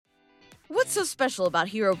What's so special about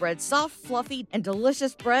Hero Bread's soft, fluffy, and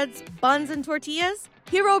delicious breads, buns, and tortillas?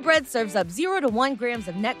 Hero Bread serves up 0 to 1 grams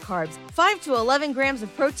of net carbs, 5 to 11 grams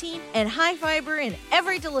of protein, and high fiber in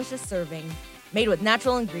every delicious serving. Made with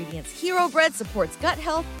natural ingredients, Hero Bread supports gut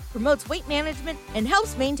health, promotes weight management, and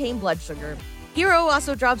helps maintain blood sugar. Hero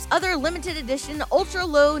also drops other limited edition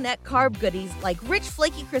ultra-low net carb goodies like rich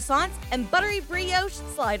flaky croissants and buttery brioche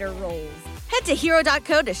slider rolls. Head to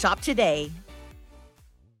hero.co to shop today.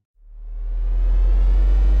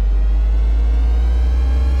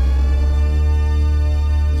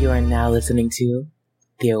 You are now listening to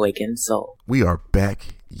The Awakened Soul. We are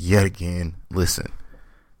back yet again. Listen,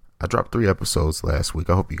 I dropped 3 episodes last week.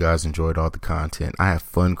 I hope you guys enjoyed all the content. I have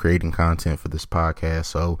fun creating content for this podcast.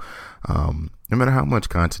 So no matter how much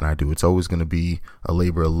content I do, it's always going to be a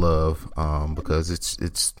labor of love because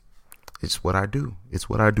it's what I do. It's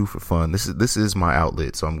what I do for fun. This is my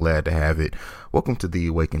outlet, so I'm glad to have it. Welcome to The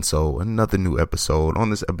Awakened Soul, another new episode. On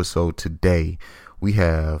this episode today, we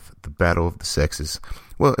have the Battle of the Sexes.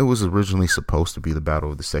 Well, it was originally supposed to be the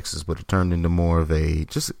Battle of the Sexes, but it turned into more of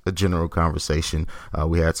just a general conversation.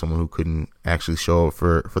 We had someone who couldn't actually show up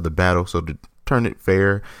for the battle, so to turn it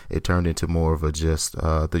fair, it turned into more of just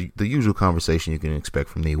the usual conversation you can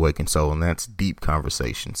expect from the Awakened Soul, and that's deep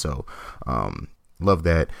conversation. So love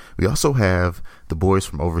that. We also have the boys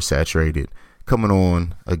from Oversaturated coming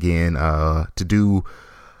on again to do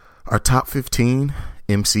our top 15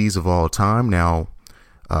 MCs of all time. Now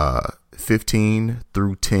 15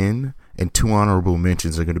 through 10 and 2 honorable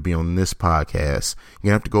mentions are going to be on this podcast.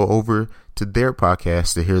 You're going to have to go over to their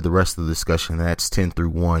podcast to hear the rest of the discussion. That's 10 through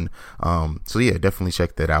 1. So yeah, definitely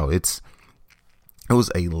check that out. It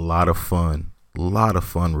was a lot of fun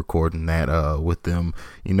recording that with them.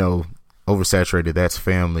 You know, Oversaturated, that's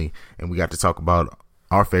family, and we got to talk about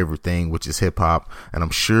our favorite thing, which is hip hop. And I'm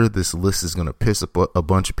sure this list is going to piss a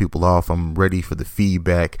bunch of people off. I'm ready for the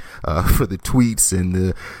feedback, for the tweets and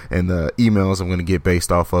the emails I'm going to get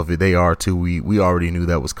based off of it. They are too. We already knew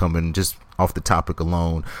that was coming just off the topic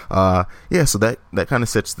alone. So that kind of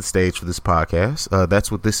sets the stage for this podcast.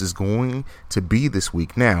 That's what this is going to be this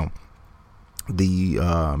week. Now, the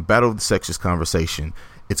Battle of the Sexes conversation,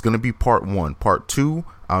 it's going to be part 1. Part 2,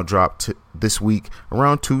 I'll drop this week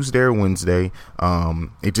around Tuesday or Wednesday.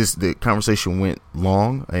 The conversation went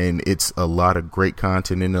long, and it's a lot of great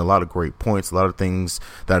content and a lot of great points, a lot of things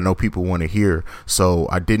that I know people want to hear. So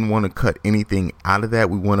I didn't want to cut anything out of that.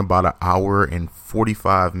 We went about an hour and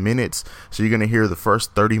 45 minutes. So you're going to hear the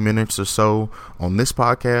first 30 minutes or so on this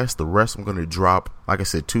podcast. The rest I'm going to drop, like I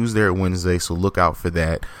said, Tuesday or Wednesday. So look out for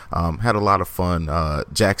that. Had a lot of fun.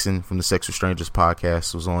 Jackson from the Sex with Strangers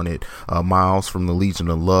podcast was on it. Miles from the Legion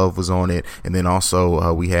of Love was on it. And then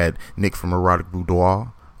also we had Nick from Erotic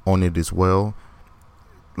Boudoir on it as well.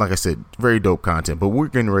 Like I said, very dope content. But we're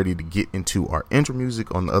getting ready to get into our intro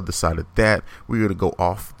music. On the other side of that, we're going to go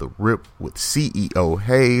off the rip with CEO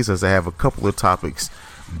Hayes, as I have a couple of topics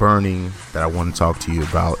burning that I want to talk to you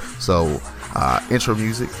about. So intro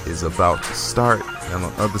music is about to start, and on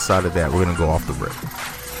the other side of that, we're going to go off the rip.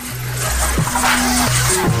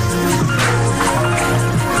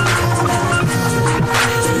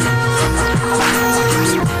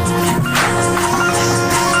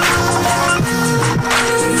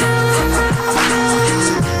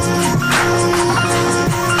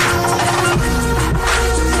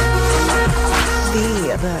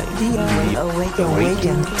 The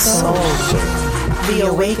Awakened Soul. The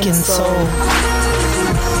Awakened Soul.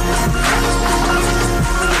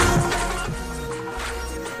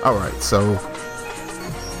 All right, so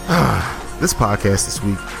this podcast this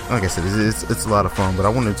week, like I said, it's a lot of fun, but I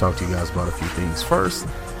wanted to talk to you guys about a few things. First,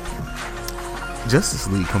 Justice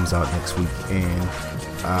League comes out next week, and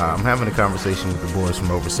I'm having a conversation with the boys from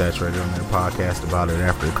Oversaturated on their podcast about it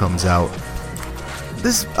after it comes out.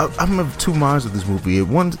 I'm of two minds with this movie. In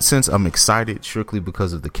one sense, I'm excited strictly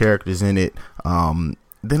because of the characters in it.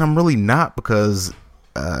 Then I'm really not, because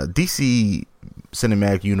DC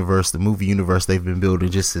Cinematic Universe, the movie universe they've been building,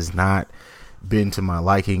 just has not been to my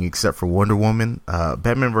liking, except for Wonder Woman.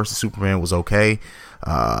 Batman vs Superman was okay.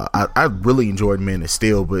 I really enjoyed Man of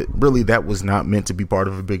Steel, but really that was not meant to be part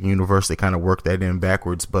of a big universe. They kind of worked that in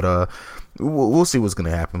backwards, but we'll see what's going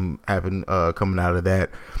to happen coming out of that.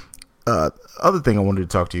 Other thing I wanted to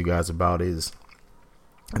talk to you guys about is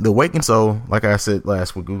The Awakened Soul. Like I said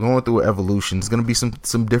last week, we're going through an evolution. It's going to be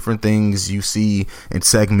some different things you see in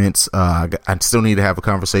segments. I still need to have a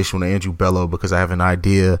conversation with Andrew Bello, because I have an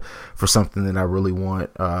idea for something that I really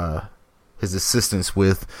want his assistance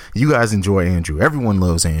with. You guys enjoy Andrew. Everyone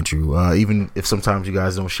loves Andrew, even if sometimes you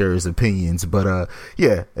guys don't share his opinions. But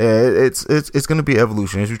it's going to be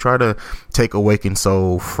evolution as we try to take Awakened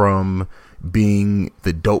Soul from being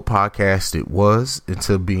the dope podcast it was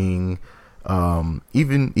into being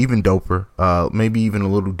even doper, maybe even a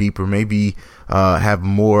little deeper, maybe have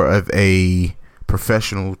more of a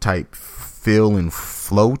professional type feel and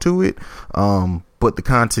flow to it, but the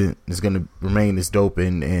content is going to remain as dope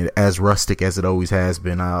and as rustic as it always has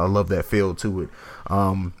been. I love that feel to it.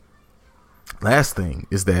 Last thing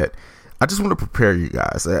is that I just want to prepare you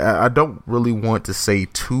guys. I don't really want to say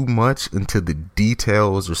too much until the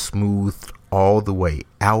details are smoothed all the way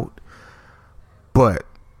out, but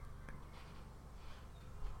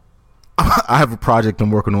I have a project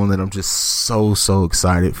I'm working on that I'm just so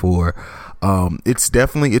excited for. It's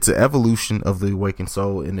an evolution of the Awakened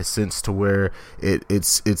Soul in a sense to where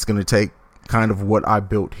it's going to take kind of what I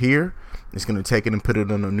built here. It's going to take it and put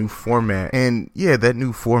it on a new format. And yeah, that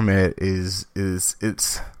new format is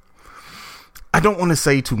I don't want to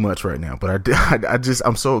say too much right now, but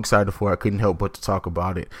I'm so excited for it. I couldn't help but to talk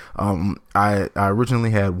about it. I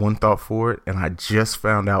originally had one thought for it, and I just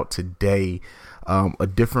found out today a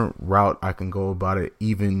different route I can go about it,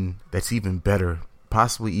 that's even better,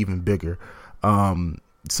 possibly even bigger.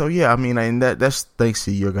 So yeah, I mean, and that's thanks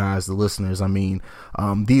to you guys, the listeners. I mean,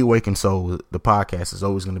 the Awakened Soul, the podcast, is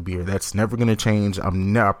always going to be here. That's never going to change.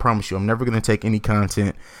 I promise you, I'm never going to take any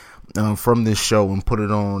content from this show and put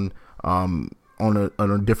it on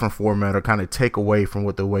a different format or kind of take away from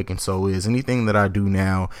what the Awakened Soul is. Anything that I do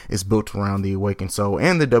now is built around the Awakened Soul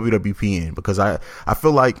and the WWPN, because I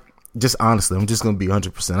feel like, just honestly, I'm just going to be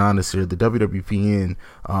 100% honest here. The WWPN,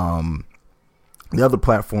 the other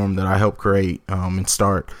platform that I helped create and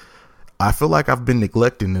start, I feel like I've been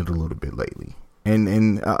neglecting it a little bit lately.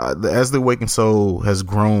 And as the Awakened Soul has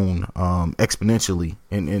grown exponentially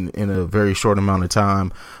in a very short amount of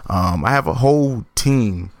time, I have a whole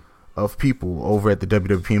team of people over at the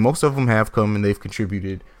WWPN. Most of them have come and they've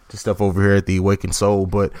contributed to stuff over here at the Awakened Soul,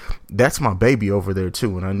 but that's my baby over there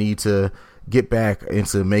too, and I need to get back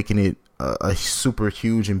into making it a super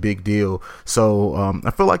huge and big deal. So I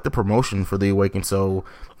feel like the promotion for the Awakened Soul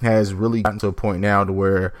has really gotten to a point now to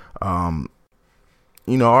where our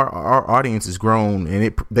audience has grown,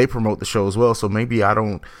 and they promote the show as well. So maybe I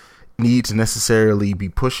don't need to necessarily be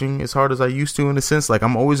pushing as hard as I used to, in a sense. Like,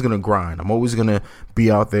 I'm always going to grind. I'm always going to be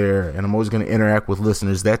out there, and I'm always going to interact with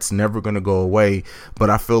listeners. That's never going to go away. But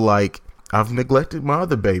I feel like I've neglected my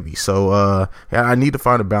other baby. So I need to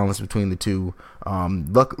find a balance between the two.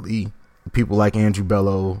 Luckily, people like Andrew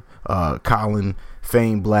Bello, Colin,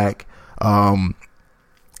 Fane Black, Adam,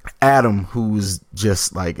 who's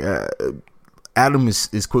just like Adam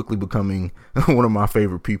is quickly becoming one of my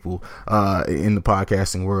favorite people in the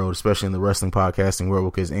podcasting world, especially in the wrestling podcasting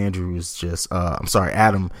world, because Andrew is just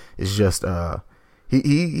Adam is just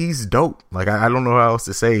he's dope. Like, I don't know how else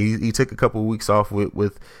to say. He took a couple of weeks off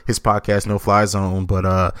with his podcast No Fly Zone, but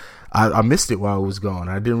I missed it while it was gone.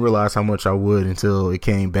 I didn't realize how much I would until it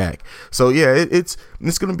came back. So yeah, it's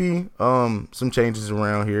gonna be some changes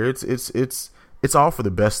around here. It's all for the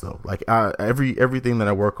best though. Like, everything that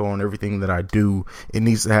I work on, everything that I do, it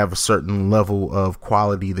needs to have a certain level of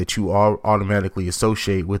quality that you all automatically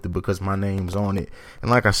associate with it because my name's on it. And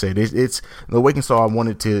like I said, it's the Awakened Soul. I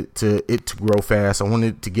wanted to grow fast. I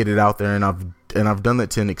wanted to get it out there, and I've done that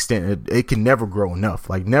to an extent. It can never grow enough.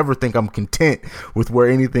 Like, never think I'm content with where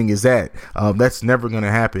anything is at. That's never going to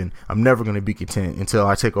happen. I'm never going to be content until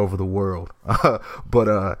I take over the world.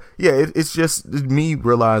 But it's just me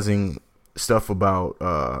realizing stuff about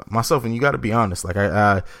myself, and you got to be honest. Like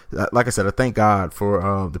I said, I thank God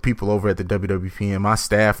for the people over at the WWPN, my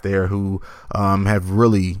staff there, who have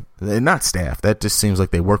really, not staff, that just seems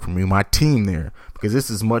like they work for me, my team there, because this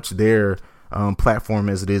is much their platform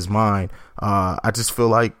as it is mine. I just feel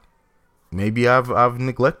like maybe I've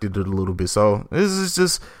neglected it a little bit, so this is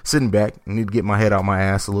just sitting back. I need to get my head out my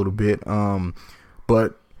ass a little bit,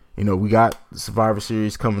 but we got the Survivor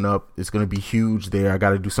Series coming up. It's going to be huge there. I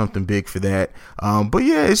got to do something big for that. But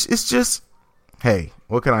yeah, it's just, hey,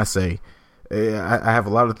 what can I say? I have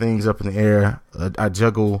a lot of things up in the air. I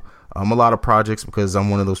juggle a lot of projects because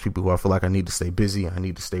I'm one of those people who I feel like I need to stay busy. I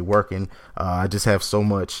need to stay working. I just have so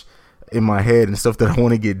much in my head and stuff that I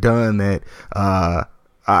want to get done that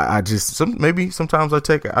I just maybe sometimes I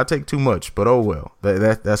take too much. But oh well,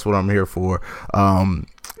 that's what I'm here for.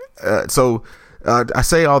 So. I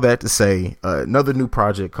say all that to say another new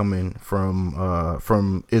project coming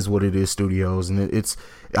from Is What It Is Studios, and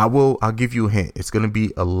I'll give you a hint. It's gonna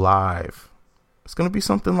be a live. It's gonna be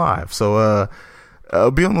something live. So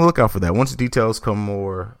be on the lookout for that. Once the details come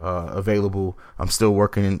more available, I'm still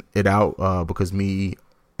working it out because me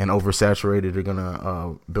and Oversaturated are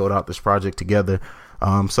gonna build out this project together.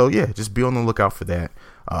 So yeah, just be on the lookout for that.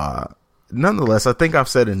 Nonetheless, I think I've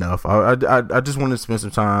said enough. I just wanted to spend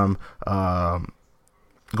some time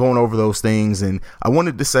going over those things, and I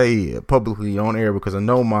wanted to say publicly on air because I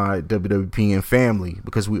know my WWPN family,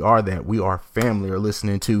 because we are family, are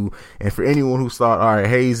listening to. And for anyone who's thought, all right,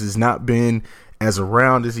 Hayes has not been as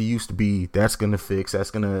around as he used to be, that's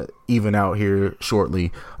gonna even out here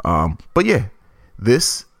shortly. But yeah,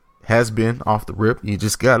 this has been Off the Rip. You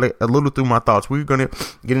just got a little through my thoughts. We're gonna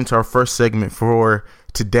get into our first segment for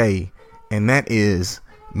today, and that is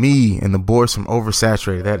me and the boys from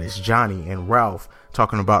Oversaturated. That is Johnny and Ralph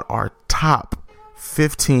talking about our top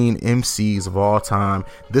 15 MCs of all time.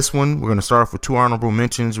 This one, we're going to start off with 2 honorable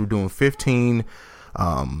mentions. We're doing 15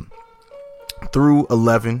 through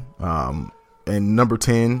 11. And number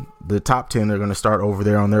 10, the top 10, they're going to start over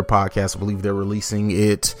there on their podcast. I believe they're releasing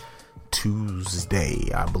it Tuesday,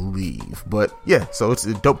 I believe. But yeah, so it's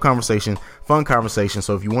a dope conversation, fun conversation.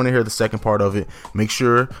 So if you want to hear the second part of it, make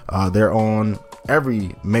sure they're on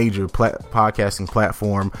every major podcasting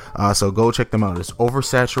platform. So go check them out. It's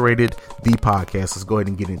Oversaturated, the podcast. Let's go ahead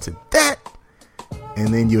and get into that,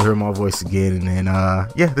 and then you'll hear my voice again. And then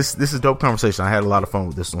yeah, this is a dope conversation. I had a lot of fun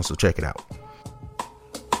with this one, so check it out.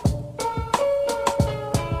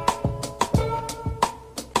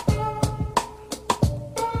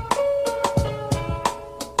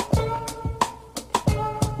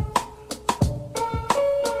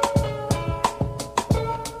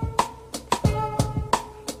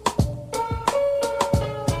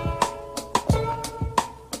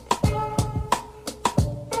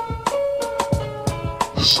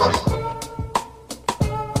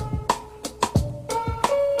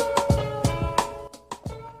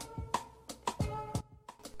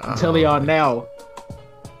 I'm telling y'all now,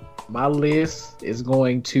 my list is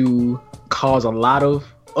going to cause a lot of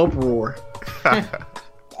uproar.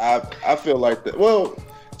 I feel like that. Well,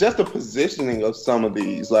 just the positioning of some of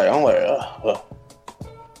these, like I'm like,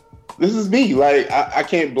 this is me. Like I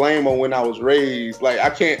can't blame on when I was raised. Like I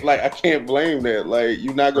can't blame that. Like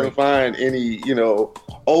you're not gonna find any,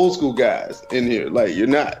 old school guys in here. Like you're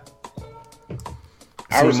not.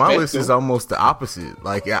 See, my list is almost the opposite.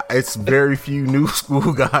 Like it's very few new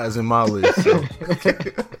school guys in my list. So.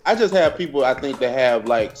 I just have people I think that have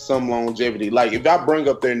like some longevity. Like if I bring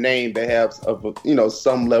up their name, they have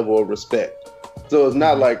some level of respect. So it's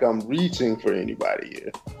not like I'm reaching for anybody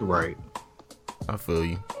here. Right. I feel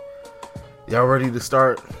you. Y'all ready to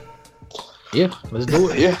start? Yeah, let's do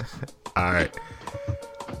it. Yeah. All right.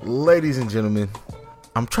 Ladies and gentlemen,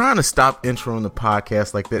 I'm trying to stop introing the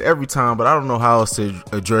podcast like that every time, but I don't know how else to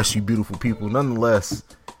address you beautiful people. Nonetheless,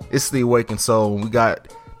 it's the Awakened Soul. We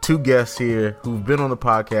got 2 guests here who've been on the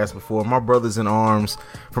podcast before. My brothers in arms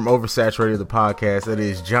from Oversaturated, the podcast. That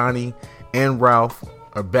is Johnny and Ralph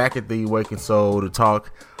are back at the Awakened Soul to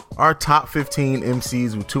talk our top 15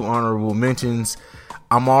 MCs with 2 honorable mentions.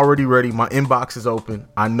 I'm already ready. My inbox is open.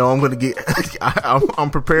 I know I'm going to get... I'm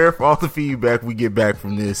prepared for all the feedback we get back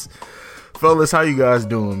from this. Fellas, how you guys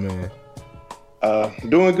doing, man?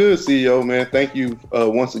 Doing good, CEO, man. Thank you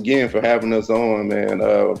once again for having us on, man.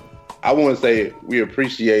 I want to say we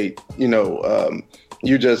appreciate,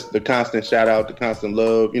 you just the constant shout out, the constant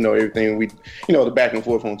love, everything we, the back and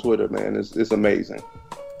forth on Twitter, man. It's amazing.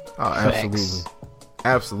 Oh, absolutely. Thanks.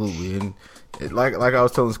 Absolutely. And like I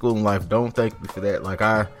was telling School in Life, don't thank me for that. Like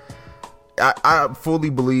I fully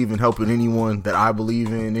believe in helping anyone that I believe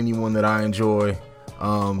in, anyone that I enjoy.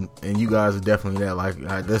 And you guys are definitely that. Like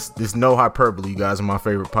there's no hyperbole. You guys are my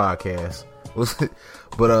favorite podcast.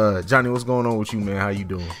 But Johnny, what's going on with you, man? How you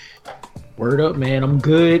doing? Word up, man. I'm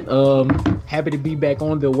good. Happy to be back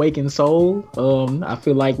on the Awakened Soul. I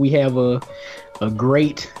feel like we have a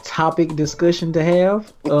great topic discussion to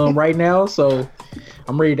have right now. So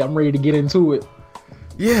I'm ready to get into it.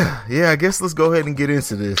 Yeah. I guess let's go ahead and get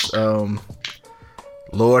into this.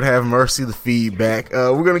 Lord have mercy, the feedback.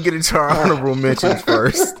 We're gonna get into our honorable mentions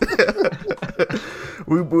first.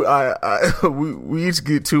 we each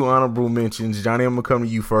get 2 honorable mentions. Johnny, I'm gonna come to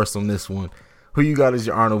you first on this one. Who you got as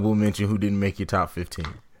your honorable mention who didn't make your top 15?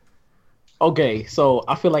 Okay, so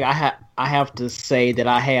I feel like I have to say that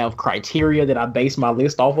I have criteria that I base my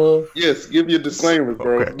list off of. Yes, give your disclaimer,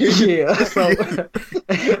 bro. Okay. Yeah.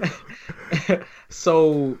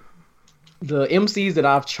 So the MCs that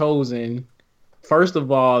I've chosen, first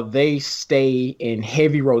of all, they stay in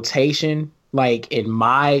heavy rotation, like in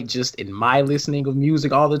my listening of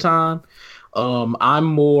music all the time. I'm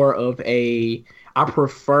more of I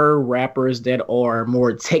prefer rappers that are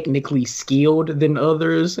more technically skilled than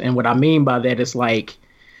others. And what I mean by that is like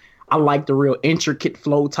I like the real intricate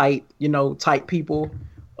flow type, type people.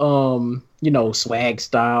 Swag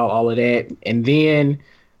style, all of that. And then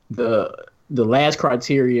the last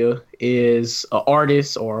criteria is an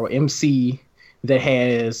artist or MC that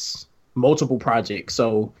has multiple projects.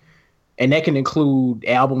 So, and that can include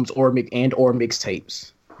albums or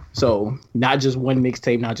mixtapes. So not just one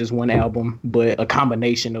mixtape, not just one album, but a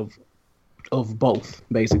combination of both,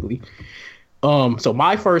 basically. So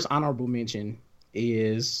my first honorable mention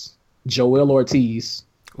is Joel Ortiz.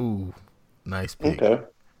 Ooh, nice pick.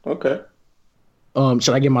 Okay.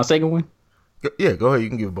 Should I get my second one? Yeah, go ahead. You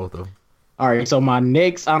can give both of them. All right. So my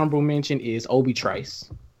next honorable mention is Obi Trice.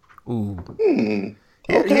 Ooh. He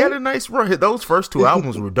had a nice run. Those first two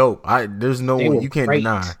albums were dope. There's no one you can't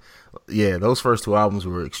deny. Yeah, those first two albums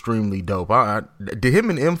were extremely dope. Did him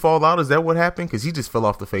and M fall out? Is that what happened? Because he just fell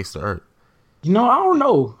off the face of the earth. I don't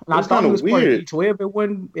know. I thought he was part of weird.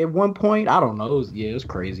 D12 at one point. I don't know. It was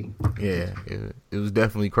crazy. Yeah, it was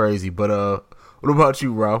definitely crazy. But what about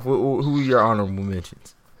you, Ralph? Who are your honorable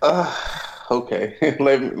mentions? Okay.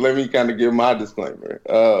 let me kind of give my disclaimer.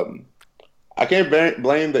 I can't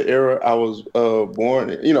blame the era I was born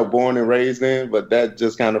and raised in, but that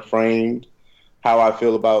just kind of framed how I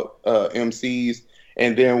feel about MCs.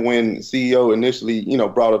 And then when CEO initially,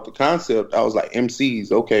 brought up the concept, I was like,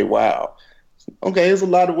 MCs, okay, wow. Okay, there's a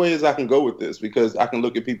lot of ways I can go with this because I can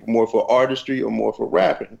look at people more for artistry or more for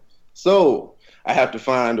rapping. So I have to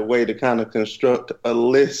find a way to kind of construct a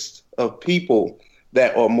list of people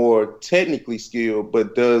that are more technically skilled,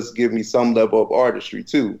 but does give me some level of artistry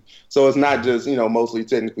too. So it's not just, mostly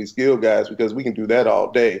technically skilled guys, because we can do that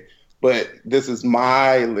all day. But this is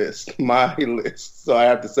my list. So I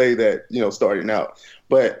have to say that, starting out.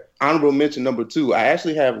 But honorable mention number 2, I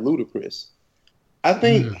actually have Ludacris. I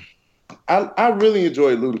think I really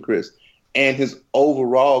enjoy Ludacris and his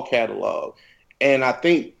overall catalog. And I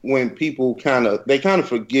think when people kind of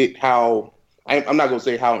forget how, I'm not going to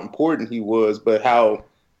say how important he was, but how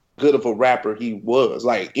good of a rapper he was.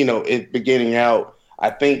 Like, it beginning out, I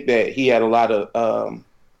think that he had a lot of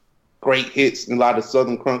great hits and a lot of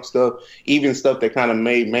Southern crunk stuff, even stuff that kind of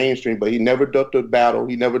made mainstream, but he never ducked a battle.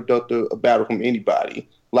 He never ducked a battle from anybody.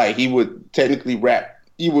 Like, he would technically rap.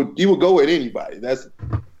 He would go at anybody. That's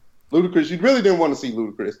Ludacris. You really didn't want to see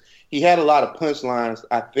Ludacris. He had a lot of punchlines,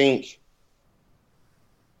 I think,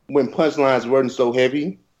 when punchlines weren't so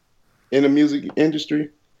heavy in the music industry.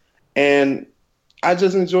 And I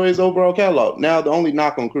just enjoy his overall catalog. Now, the only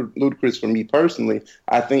knock on Ludacris for me personally,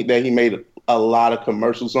 I think that he made a lot of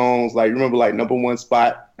commercial songs. Like, remember, like, Number One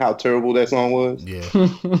Spot, how terrible that song was? Yeah.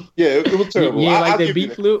 Yeah, it was terrible. You ain't like the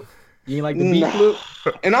beat flip? You ain't like the beat flip?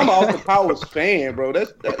 And I'm an Austin Powers fan, bro.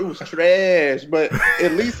 It was trash. But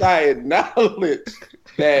at least I acknowledge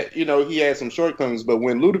that, he had some shortcomings. But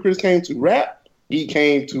when Ludacris came to rap, he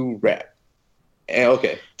came to rap. And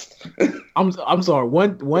okay. I'm sorry.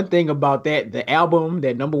 One thing about that, the album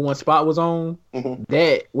that Number One Spot was on,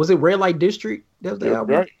 that was it Red Light District? That was the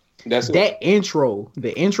album. Right. The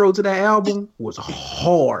intro to that album was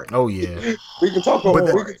hard. Oh yeah. We can talk about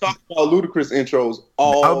Ludacris intros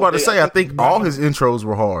all. I was about to day. say, I think all his intros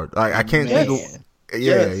were hard. Like, I can't think of.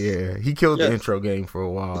 Yes. Yeah. He killed the intro game for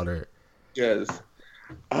a while there. Yes.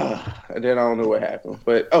 And then I don't know what happened,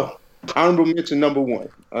 but honorable mention number 1.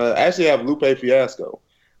 I actually have Lupe Fiasco.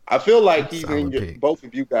 I feel like he's in both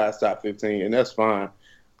of you guys' top 15, and that's fine.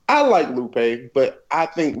 I like Lupe, but I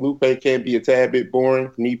think Lupe can be a tad bit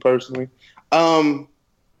boring, me personally. And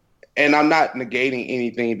I'm not negating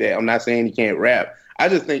anything that I'm not saying he can't rap. I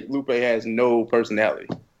just think Lupe has no personality.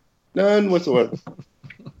 None whatsoever.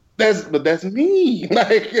 That's me.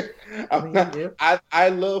 Like, I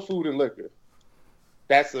love Food and Liquor.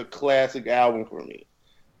 That's a classic album for me.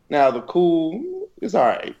 Now, The Cool is all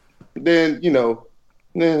right. Then,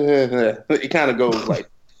 it kind of goes like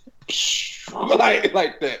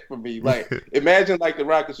that for me. Like, imagine like the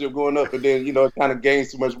rocket ship going up and then, it kind of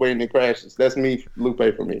gains too much weight and then crashes. That's me,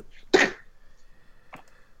 Lupe for me.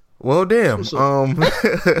 Well, damn.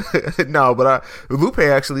 No, but Lupe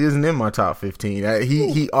actually isn't in my top 15.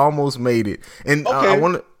 He almost made it. And okay.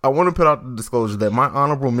 I want to put out the disclosure that my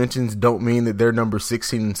honorable mentions don't mean that they're number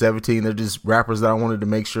 16 and 17. They're just rappers that I wanted to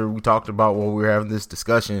make sure we talked about while we were having this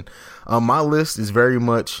discussion. My list is very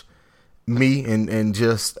much me and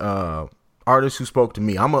just artists who spoke to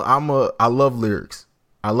me. I love lyrics.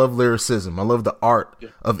 I love lyricism. I love the art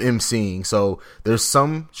of emceeing. So there's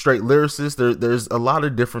some straight lyricists. There's a lot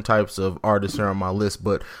of different types of artists here on my list.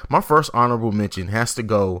 But my first honorable mention has to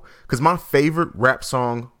go, because my favorite rap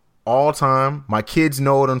song all time. My kids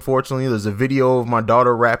know it, unfortunately. There's a video of my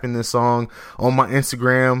daughter rapping this song on my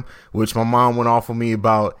Instagram, which my mom went off on me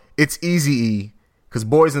about. It's Eazy-E, because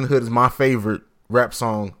Boys in the Hood is my favorite rap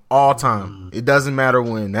song all time. It doesn't matter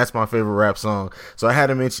when. That's my favorite rap song. So I had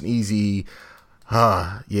to mention Eazy-E.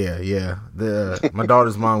 Yeah. My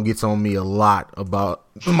daughter's mom gets on me a lot about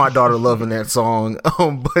my daughter loving that song.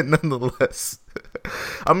 But nonetheless,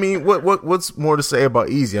 I mean, what's more to say about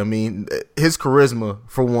Eazy? I mean, his charisma,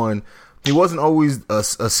 for one. He wasn't always a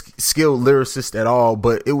skilled lyricist at all,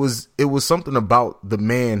 but it was something about the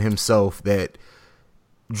man himself that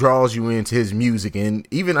draws you into his music. And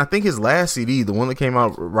even I think his last CD, the one that came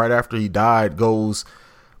out right after he died, goes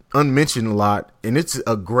unmentioned a lot, and it's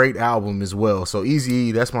a great album as well. So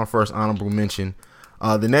Eazy-E, that's my first honorable mention.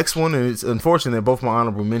 The next one, and it's unfortunate that both my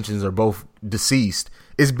honorable mentions are both deceased,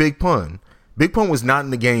 is Big Pun. Big Pun was not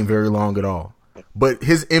in the game very long at all, but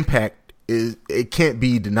his impact it can't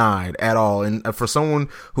be denied at all. And for someone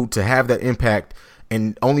who to have that impact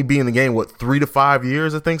and only be in the game 3 to 5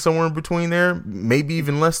 years, I think somewhere in between there, maybe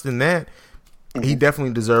even less than that, he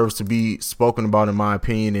definitely deserves to be spoken about, in my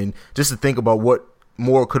opinion. And just to think about what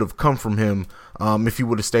more could have come from him if he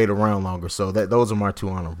would have stayed around longer. So those are my 2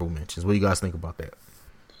 honorable mentions. What do you guys think about that?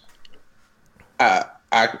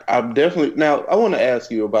 I'm definitely, now I want to ask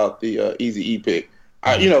you about the Eazy-E pick.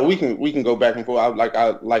 We can go back and forth. I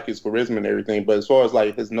like his charisma and everything, but as far as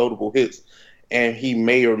like his notable hits, and he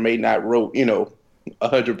may or may not wrote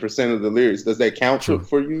 100% of the lyrics, does that count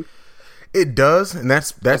for you? It does, and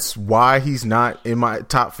that's why he's not in my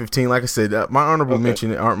top 15. Like I said, my honorable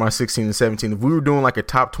mention aren't my 16 and 17. If we were doing like a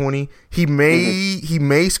top 20, he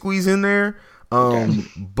may squeeze in there.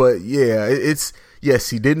 But yeah, yes,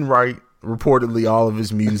 he didn't write reportedly all of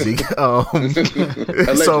his music. Allegedly.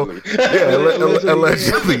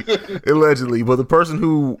 Allegedly. But the person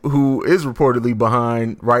who is reportedly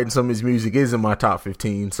behind writing some of his music is in my top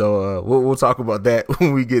 15. So we'll talk about that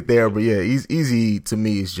when we get there. But yeah, Eazy to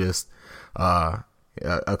me is just a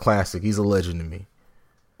classic. He's a legend to me.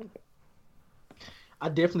 I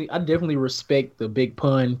definitely respect the Big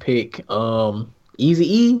Pun pick.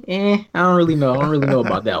 Eazy-E, I don't really know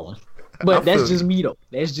about that one. But that's just me though.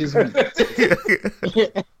 That's just me. We're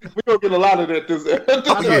gonna get a lot of that this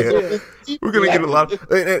We're gonna get a lot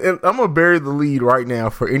and I'm gonna bury the lead right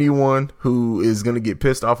now for anyone who is gonna get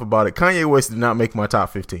pissed off about it. Kanye West did not make my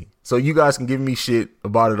top 15. So you guys can give me shit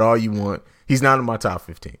about it all you want. He's not in my top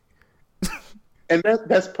 15. And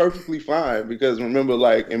that's perfectly fine, because remember,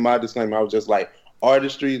 like in my disclaimer, I was just like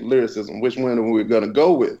artistry, lyricism, which one are we gonna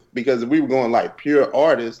go with? Because if we were going like pure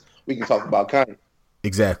artists, we can talk about Kanye.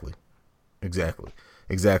 Exactly.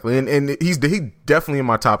 And he definitely in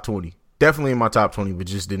my top 20. Definitely in my top 20, but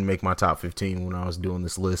just didn't make my top 15 when I was doing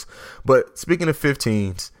this list. But speaking of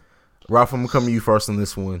 15s, Ralph, I'm gonna come to you first on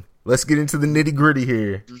this one. Let's get into the nitty gritty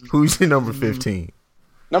here. Who's your number 15?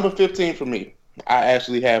 Number 15 for me, I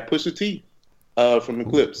actually have Pusha T from the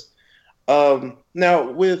Clips. Now,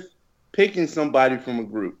 with picking somebody from a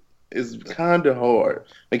group is kind of hard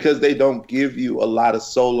because they don't give you a lot of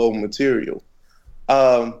solo material.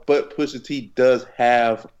 But Pusha T does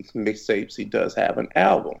have mixtapes. He does have an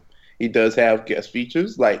album. He does have guest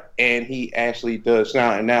features, and he actually does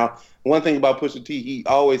shine. And now, one thing about Pusha T, he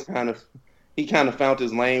always kind of found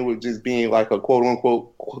his lane with just being like a quote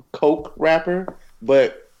unquote coke rapper.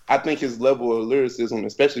 But I think his level of lyricism,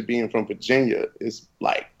 especially being from Virginia, is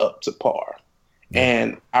like up to par.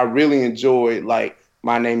 And I really enjoyed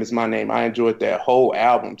My Name Is My Name. I enjoyed that whole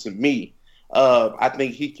album. To me, I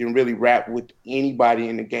think he can really rap with anybody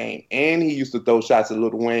in the game. And he used to throw shots at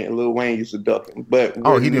Lil Wayne, and Lil Wayne used to duck him. But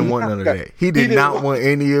he didn't want none of that. He did not want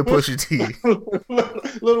any of Pusha T.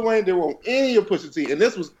 Lil Wayne didn't want any of Pusha T. And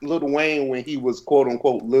this was Lil Wayne when he was quote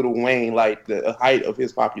unquote Lil Wayne, like the height of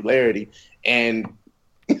his popularity. And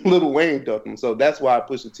Lil Wayne ducked him. So that's why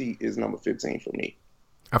Pusha T is number 15 for me.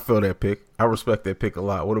 I feel that pick. I respect that pick a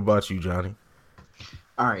lot. What about you, Johnny?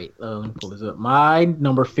 All right, let me pull this up. My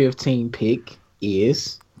number 15 pick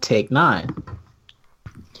is Tech N9ne.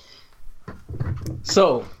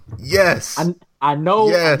 So yes, I know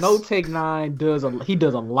Tech N9ne does a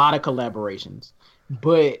lot of collaborations,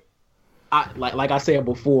 but like I said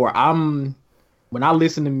before, when I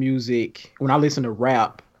listen to music, when I listen to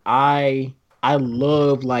rap, I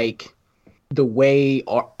love the way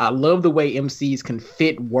MCs can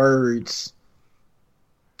fit words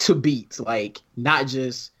to beats, not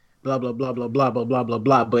just blah blah blah blah blah blah blah blah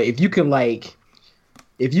blah. But if you could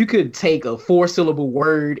take a 4-syllable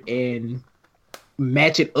word and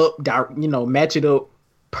match it up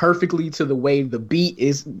perfectly to the way the beat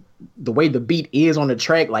is on the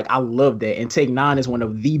track. Like, I love that. And Tech Nine is one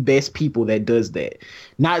of the best people that does that.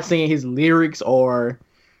 Not saying his lyrics are,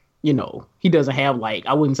 you know, he doesn't have like,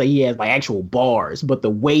 I wouldn't say he has like actual bars, but the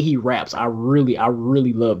way he raps, I really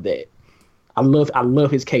love that. I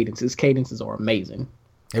love his cadence. His cadences are amazing.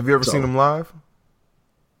 Have you ever seen him live?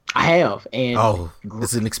 I have, and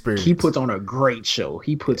it's an experience. He puts on a great show.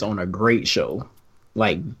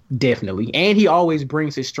 Like, definitely. And he always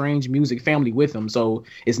brings his Strange Music family with him, so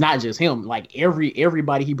it's not just him. Like,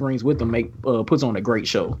 everybody he brings with him puts on a great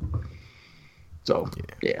show. So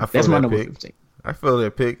yeah, that's my number 15. I feel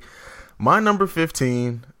that pick. My number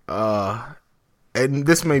 15, and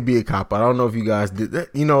this may be a cop out. I don't know if you guys did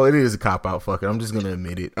that. You know, it is a cop out. Fuck it, I'm just gonna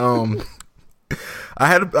admit it.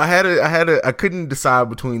 I couldn't decide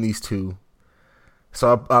between these two,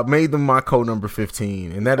 so I made them my number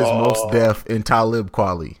 15, and that is Mos Def and Talib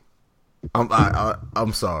Kweli.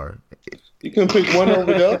 I'm sorry. You can pick one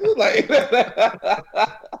over the other. Like,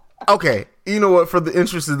 okay, you know what? For the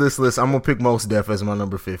interest of this list, I'm gonna pick Mos Def as my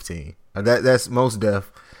number 15. That's Mos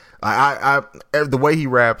Def. I the way he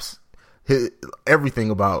raps, everything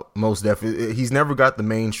about Mos Def. He's never got the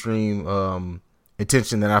mainstream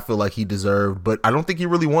attention that I feel like he deserved, but I don't think he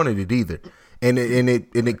really wanted it either. And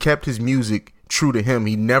it kept his music true to him.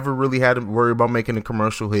 He never really had to worry about making a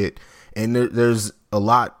commercial hit. And there's a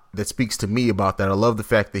lot that speaks to me about that. I love the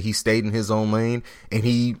fact that he stayed in his own lane and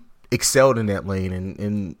he excelled in that lane.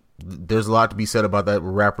 And there's a lot to be said about that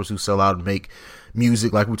with rappers who sell out and make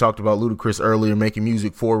music. Like we talked about Ludacris earlier, making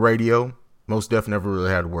music for radio. Mos Def never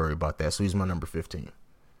really had to worry about that. So he's my number 15.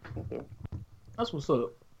 That's what's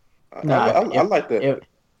up. I like that.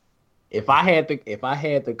 If I had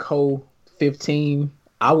the co 15,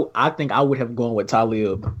 I think I would have gone with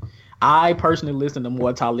Talib. I personally listen to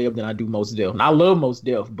more Talib than I do Mos Def. And I love Mos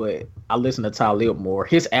Def, but I listen to Talib more.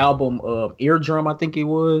 His album Eardrum, I think it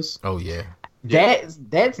was. Oh yeah.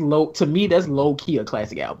 That's low to me. That's low key a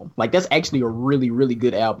classic album. Like, that's actually a really, really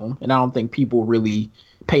good album, and I don't think people really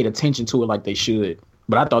paid attention to it like they should.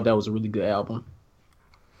 But I thought that was a really good album.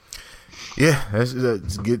 Yeah,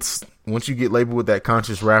 that gets, once you get labeled with that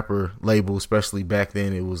conscious rapper label, especially back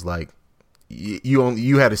then, it was like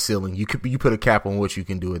you had a ceiling. You put a cap on what you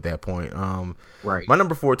can do at that point. Right. My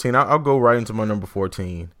number 14. I'll go right into my number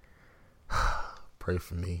 14. Pray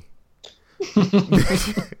for me.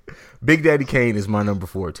 Big Daddy Kane is my number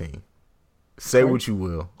 14. Say what you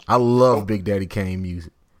will. I love Big Daddy Kane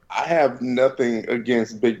music. I have nothing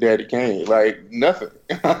against Big Daddy Kane. Like, nothing.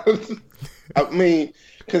 I mean,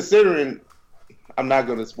 considering, I'm not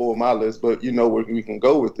going to spoil my list, but you know where we can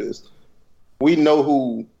go with this. We know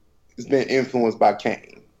who has been influenced by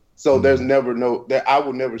Kane. So there's never that I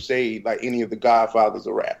will never shade like any of the godfathers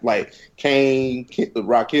of rap, like Kane,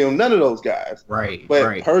 Rakim, none of those guys. Right.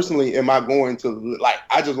 But personally, am I going to like?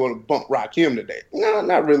 I just want to bump Rakim today. No,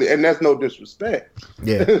 not really, and that's no disrespect.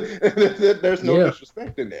 Yeah, there's no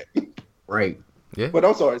disrespect in that. Right. Yeah. But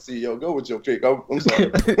I'm sorry, CEO. Go with your pick. I'm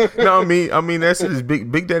sorry. No, I mean that's his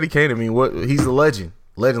Big Daddy Kane. I mean, he's a legend.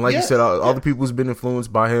 Like you said, all the people who's been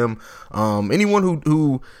influenced by him. Anyone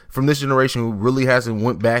who from this generation who really hasn't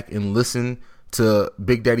went back and listened to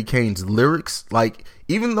Big Daddy Kane's lyrics, like,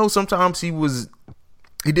 even though sometimes he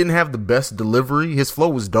didn't have the best delivery, his flow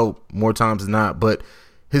was dope more times than not, but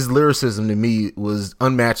his lyricism to me was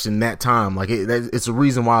unmatched in that time. Like, it's a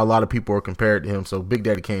reason why a lot of people are compared to him. So Big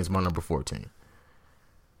Daddy Kane's my number 14.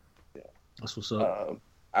 That's what's up.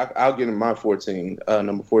 I'll get in my 14.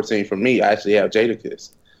 Number 14 for me, I actually have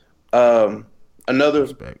Jadakiss. Another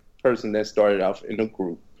person that started off in the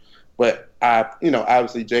group, but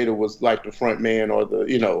obviously Jada was like the front man or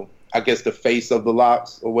the, I guess the face of the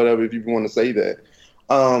Lox or whatever, if you want to say that.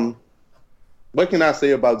 What can I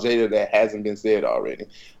say about Jada that hasn't been said already?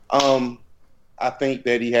 I think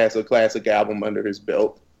that he has a classic album under his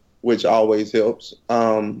belt, which always helps.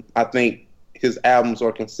 I think his albums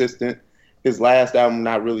are consistent. His last album,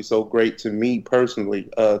 not really so great to me personally.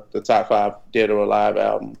 The Top 5 Dead or Alive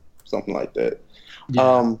album, something like that.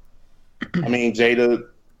 Yeah. I mean, Jada,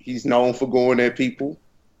 he's known for going at people,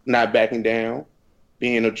 not backing down,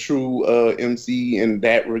 being a true MC in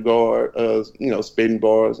that regard, spitting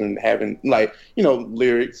bars and having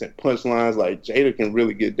lyrics and punchlines. Like, Jada can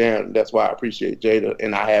really get down. That's why I appreciate Jada,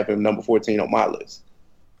 and I have him number 14 on my list.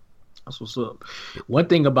 That's what's up. One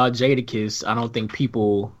thing about Jadakiss, I don't think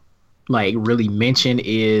people like really mention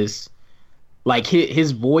is like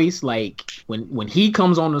his voice. Like when he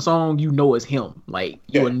comes on the song, you know it's him. Like,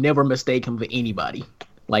 you will never mistake him for anybody,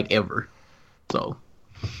 like, ever. So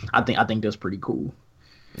I think that's pretty cool.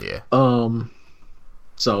 Yeah.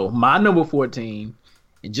 So my number 14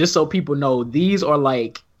 And just so people know, these are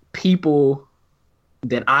like people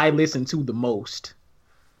that I listen to the most,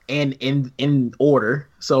 and in order.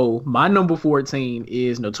 So my number 14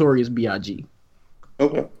 is Notorious B.I.G.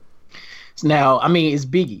 Okay. So now, I mean, it's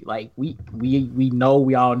Biggie. Like we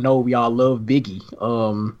all love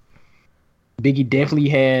Biggie. Biggie definitely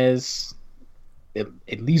has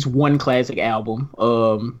at least one classic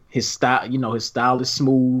album. His style is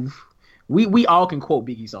smooth. We all can quote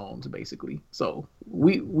Biggie songs basically. So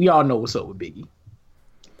we all know what's up with Biggie.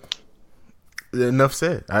 Enough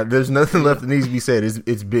said. There's nothing left that needs to be said.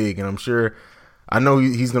 It's big, and I'm sure. I know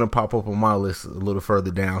he's gonna pop up on my list a little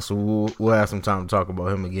further down, so we'll have some time to talk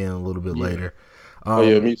about him again a little bit later.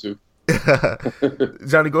 Me too.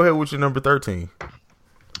 Johnny, go ahead with your number 13.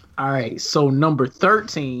 All right, so number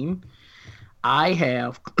 13, I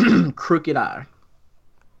have Crooked I.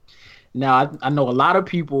 Now I know a lot of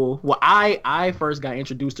people. Well, I first got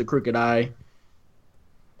introduced to Crooked I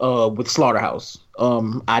with Slaughterhouse.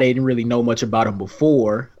 I didn't really know much about him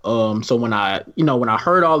before. So when I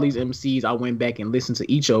heard all these MCs, I went back and listened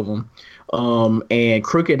to each of them. And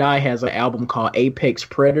Crooked I has an album called Apex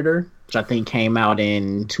Predator, which I think came out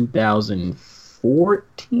in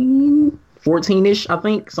 14-ish, I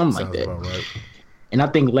think, something Sounds like that. about right. And I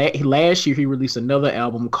think last year he released another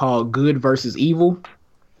album called Good vs. Evil,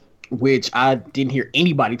 which I didn't hear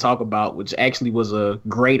anybody talk about, which actually was a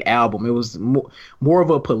great album. It was more of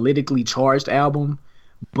a politically charged album,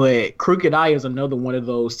 but Crooked I is another one of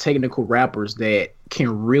those technical rappers that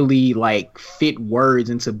can really like fit words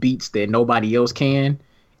into beats that nobody else can.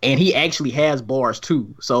 And he actually has bars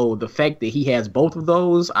too. So the fact that he has both of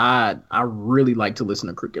those, I really like to listen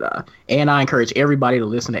to Crooked I. And I encourage everybody to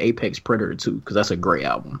listen to Apex Predator too, because that's a great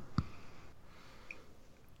album.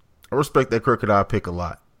 I respect that Crooked I pick a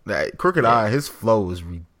lot. That Crooked I, his flow is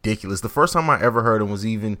ridiculous. The first time I ever heard him was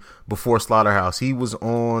even before Slaughterhouse. He was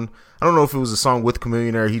on, I don't know if it was a song with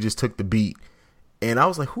Chameleon or he just took the beat. And I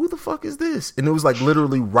was like, who the fuck is this? And it was like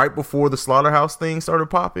literally right before the Slaughterhouse thing started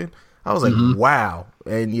popping. I was like, wow.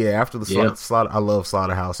 And yeah, after the Slaughter, I love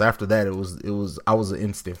Slaughterhouse. After that, it was I was an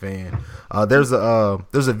instant fan. There's a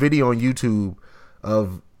video on YouTube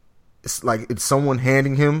of it's someone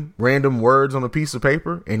handing him random words on a piece of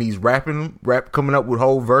paper, and he's coming up with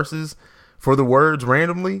whole verses for the words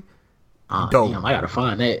randomly. Dope. Damn, I gotta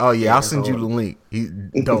find that. Oh yeah, I'll send you the link. He's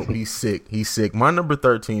dope. He's sick. My number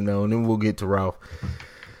 13 though, and then we'll get to Ralph.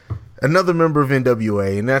 Another member of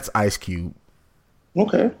NWA, and that's Ice Cube.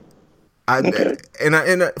 Okay. And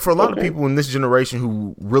for a lot of people in this generation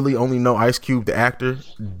who really only know Ice Cube the actor,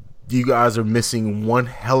 you guys are missing one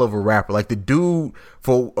hell of a rapper. Like the dude,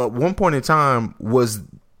 for at one point in time, was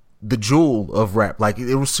the jewel of rap. Like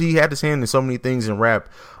he had his hand in so many things in rap,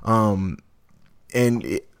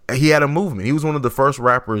 he had a movement. He was one of the first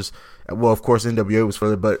rappers. Well, of course, NWA was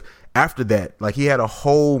further, but after that, like he had a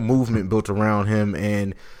whole movement built around him,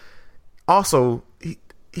 and also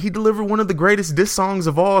he delivered one of the greatest diss songs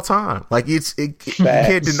of all time. Like you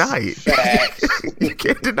can't deny it. You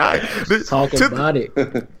can't deny it. Talk about it.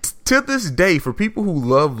 To this day, for people who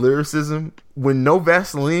love lyricism, when No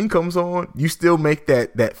Vaseline comes on, you still make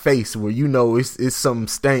that face where you know it's some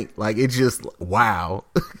stank. Like it's just wow.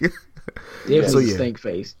 Definitely stank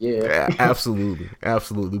face. Yeah.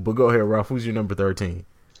 Absolutely. But go ahead, Ralph. Who's your number 13?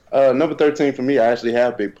 Number 13 for me, I actually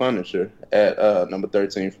have Big Punisher at number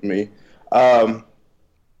 13 for me.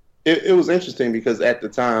 It was interesting because at the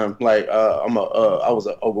time, like I was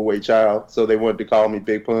an overweight child, so they wanted to call me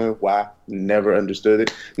Big Pun. Why? Never understood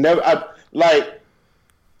it.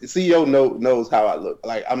 CEO knows how I look.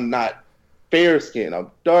 Like I'm not fair skinned,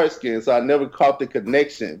 I'm dark skinned, so I never caught the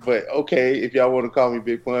connection. But okay, if y'all want to call me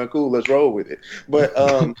Big Pun, cool, let's roll with it. But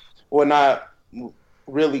when I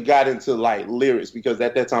really got into like lyrics, because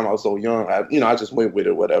at that time I was so young, I just went with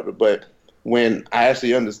it, whatever. But when I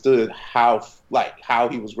actually understood how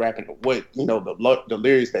he was rapping, what the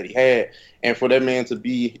lyrics that he had, and for that man to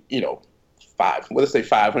be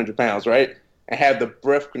 500 pounds, right, and have the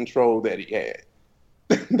breath control that he had,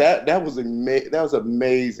 that was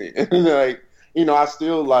amazing. Like I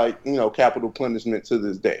still like Capital Punishment to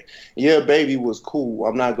this day. Yeah, Baby was cool.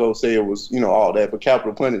 I'm not gonna say it was all that, but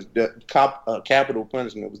Capital Punishment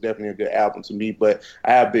was definitely a good album to me. But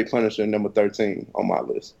I have Big Punisher number 13 on my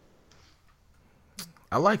list.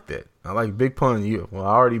 I like that. I like Big Pun. I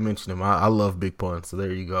already mentioned him. I love Big Pun, so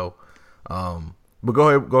there you go. But go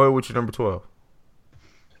ahead with your number 12.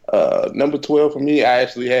 Number 12 for me, I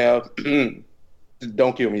actually have.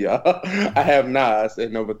 Don't kill me, y'all. I have Nas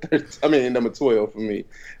at number 12 for me.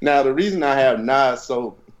 Now the reason I have Nas,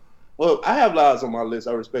 I have Nas on my list.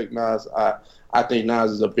 I respect Nas. I think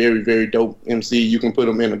Nas is a very, very dope MC. You can put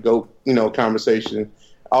him in a GOAT, conversation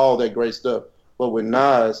all that great stuff. But with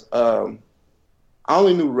Nas, I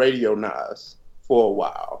only knew Radio Nas for a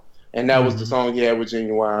while. And that was the song he had with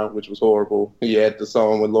Genuine, which was horrible. He had the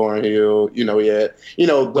song with Lauryn Hill. He had,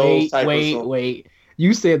 those type of songs. Wait.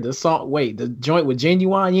 You said the joint with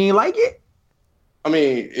Genuine, you ain't like it? I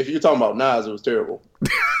mean, if you're talking about Nas, it was terrible.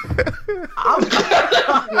 Johnny,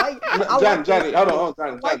 hold on, Johnny.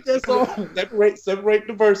 Like that song. Separate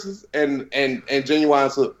the verses and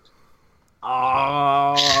Genuine's hook.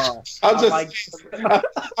 Oh,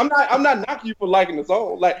 I'm not knocking you for liking the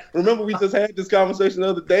song. Like, remember we just had this conversation the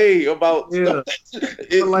other day about stuff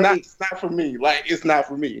it's not for me. Like, it's not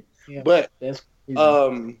for me. Yeah, but that's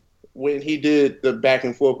crazy. When he did the back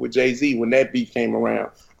and forth with Jay-Z, when that beat came around,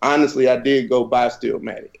 honestly, I did go buy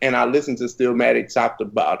Stillmatic, and I listened to Stillmatic top to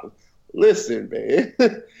bottom. Listen, man,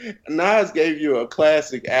 Nas gave you a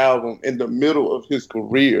classic album in the middle of his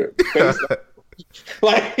career.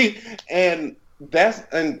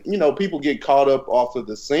 People get caught up off of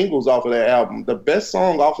the singles off of that album. The best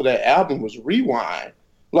song off of that album was Rewind.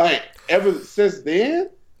 Like, ever since then,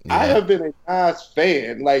 I have been a Nas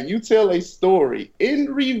fan. Like, you tell a story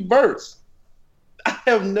in reverse. I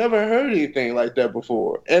have never heard anything like that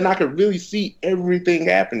before. And I could really see everything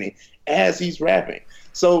happening as he's rapping.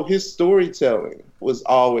 So his storytelling was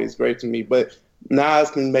always great to me. But Nas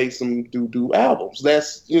can make some doo-doo albums.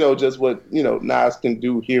 That's, just what, Nas can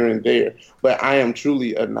do here and there. But I am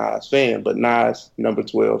truly a Nas fan. But Nas, number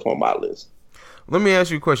 12 on my list. Let me ask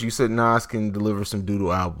you a question. You said Nas can deliver some doo-doo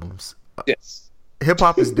albums. Yes.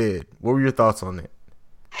 Hip-hop is dead. What were your thoughts on it?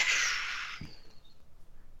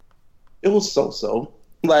 It was so-so.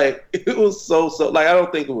 Like, it was so-so. Like, I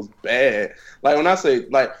don't think it was bad. Like, when I say,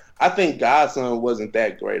 like, I think Godson wasn't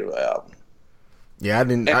that great of an album. Yeah, I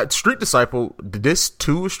didn't. Street Disciple, this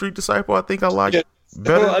too was Street Disciple. I think I liked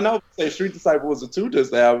better. I know. Say Street Disciple was a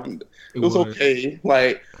 2-disc album. It was okay.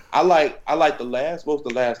 Like, I like the last. What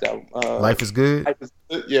was the last album? Life is Good. Life is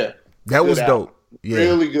Good. Yeah, that was album. dope. Yeah,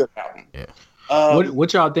 really good album. Yeah.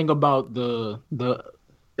 What y'all think about the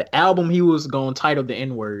album he was going to title the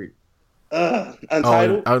N-word?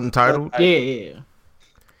 Untitled. Untitled. Yeah.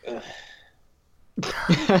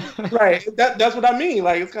 Right. That's what I mean.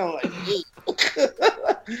 Like, it's kind of like.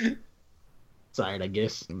 Sorry, I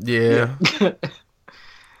guess. Yeah. I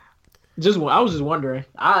was just wondering.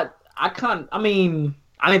 I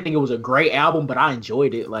didn't think it was a great album, but I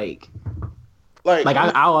enjoyed it. Like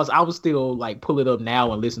I was still like pull it up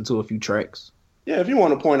now and listen to a few tracks. Yeah, if you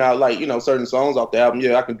want to point out like certain songs off the album,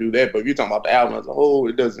 yeah, I can do that. But if you're talking about the album as a whole,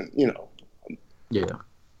 it doesn't. Yeah.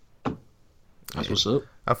 That's what's up.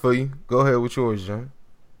 I feel you. Go ahead with yours, John.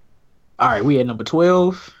 All right, we at number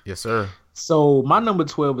 12. Yes, sir. So my number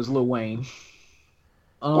 12 is Lil Wayne.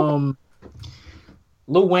 Lil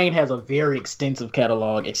Wayne has a very extensive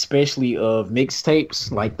catalog, especially of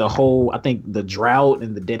mixtapes, like the whole, I think, the Drought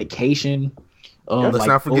and the Dedication. Let's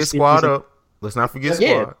not forget Squad Up. Let's not forget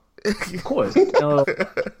Squad. Yeah, of course.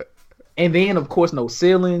 And then, of course, No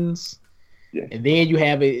Ceilings. Yeah. And then you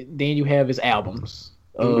have it. Then you have his albums.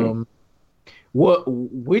 Mm-hmm.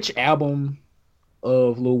 Which album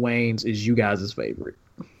of Lil Wayne's is you guys' favorite?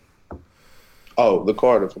 Oh, The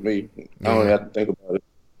Carter for me. I don't have to think about it.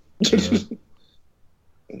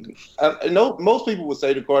 Yeah. I know most people would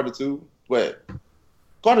say The Carter 2, but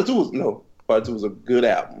Carter 2 was a good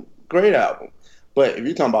album, great album. But if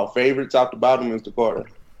you're talking about favorite, top to bottom, is The Carter.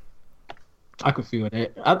 I could feel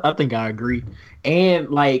that. I think I agree. And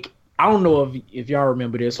like, I don't know if y'all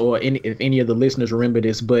remember this or if any of the listeners remember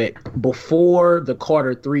this, but before The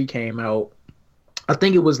Carter 3 came out, I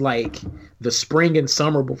think it was like the spring and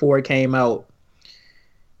summer before it came out,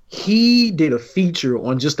 he did a feature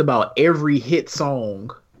on just about every hit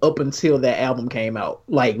song up until that album came out.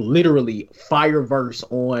 Like literally fire verse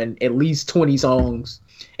on at least 20 songs.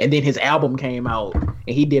 And then his album came out and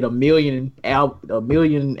he did a million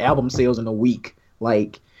album sales in a week.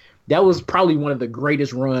 Like, that was probably one of the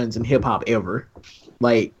greatest runs in hip hop ever.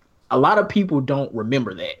 Like, a lot of people don't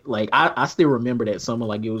remember that. Like, I still remember that summer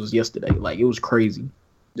like it was yesterday. Like, it was crazy.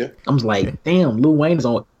 Yeah. I was like, damn, Lil Wayne is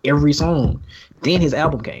on every song. Then his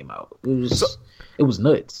album came out. It was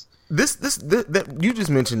nuts. This you just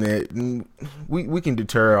mentioned that, and we can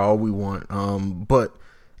deter all we want. But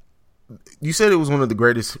you said it was one of the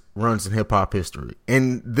greatest runs in hip hop history,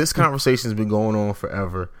 and this conversation has been going on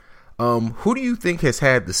forever. Who do you think has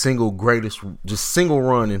had the single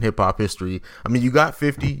run in hip hop history? I mean, you got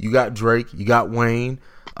 50, you got Drake, you got Wayne,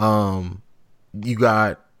 you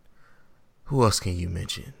got, who else can you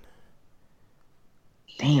mention?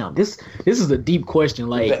 Damn, this is a deep question.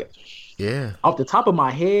 Like, yeah, off the top of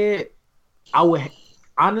my head, I would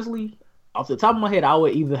honestly, off the top of my head, I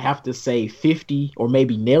would either have to say 50 or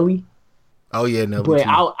maybe Nelly. Oh yeah, Nelly. But too.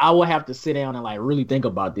 I would have to sit down and like really think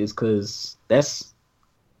about this because it's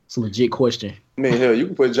a legit question. I mean, hell, you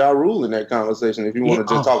can put Ja Rule in that conversation if you want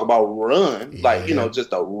to just talk about run, like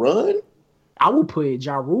just a run. I would put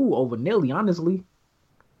Ja Rule over Nelly, honestly.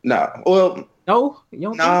 Nah, well, no, you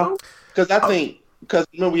don't think so? Because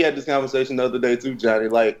remember we had this conversation the other day too, Johnny.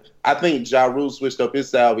 Like, I think Ja Rule switched up his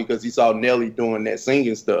style because he saw Nelly doing that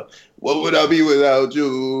singing stuff. What would I be without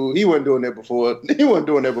you? He wasn't doing that before.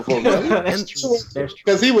 Nelly. That's true.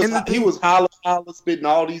 Because he was holler spitting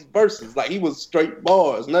all these verses. Like, he was straight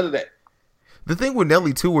bars, none of that. The thing with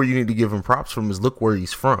Nelly too, where you need to give him props from, is look where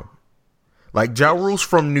he's from. Like, Ja Rule's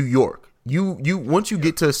from New York. You once you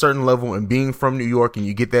get to a certain level and being from New York and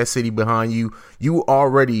you get that city behind you, you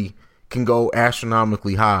already can go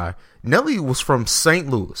astronomically high. Nelly was from St.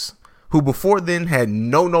 Louis, who before then had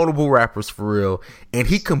no notable rappers for real, and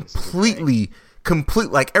he completely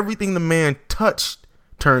like everything the man touched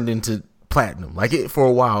turned into platinum, like it for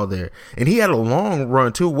a while there. And he had a long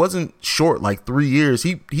run too. It wasn't short, like 3 years.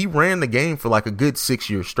 He ran the game for like a good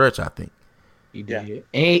 6-year stretch, I think. He did. Yeah.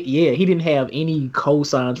 And he didn't have any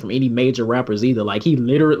cosigns from any major rappers either. Like he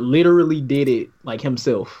literally did it like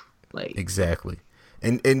himself. Like exactly.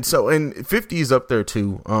 And so 50 is up there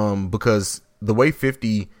too, because the way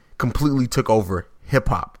 50 completely took over hip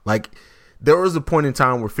hop. Like, there was a point in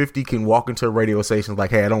time where 50 can walk into a radio station like,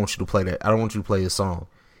 hey, I don't want you to play that. I don't want you to play this song.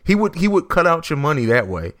 He would cut out your money that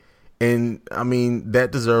way. And I mean,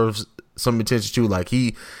 that deserves some attention too. Like,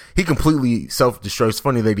 he completely self-destructed. It's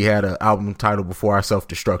funny that he had an album title Before I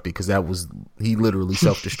Self-Destructed, because he literally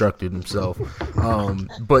self-destructed himself.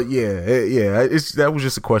 But that was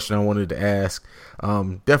just a question I wanted to ask.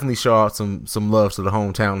 Definitely show out some love to the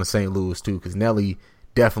hometown of St. Louis too, because Nelly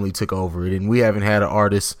definitely took over it, and we haven't had an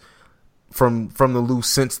artist from the Loose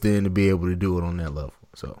since then to be able to do it on that level.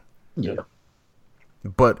 So yeah.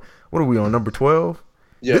 But what are we on, number 12?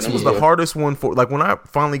 Yeah, this was the hardest one for, like, when I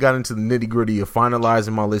finally got into the nitty gritty of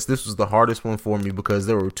finalizing my list, this was the hardest one for me because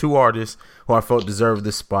there were two artists who I felt deserved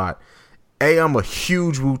this spot. I'm a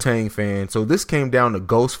huge Wu-Tang fan, so this came down to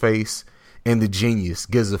Ghostface and the Genius,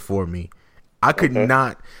 GZA, for me. I could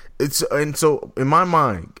not. And so in my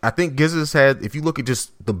mind, I think GZA's had, if you look at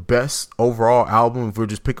just the best overall album, if we're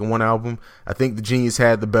just picking one album, I think the Genius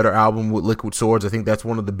had the better album with Liquid Swords. I think that's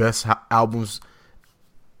one of the best albums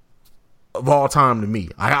of all time to me.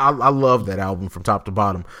 I love that album from top to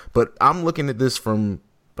bottom. But I'm looking at this from,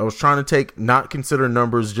 I was trying to not consider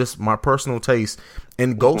numbers, just my personal taste,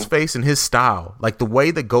 and Ghostface and his style. Like, the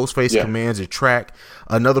way that Ghostface commands a track,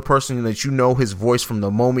 another person that you know his voice from the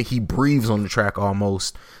moment he breathes on the track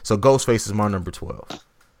almost. So Ghostface is my number 12.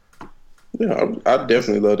 Yeah, I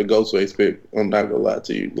definitely love the Ghostface pick. I'm not gonna lie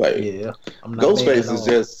to you. Like, Ghostface is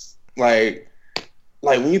just like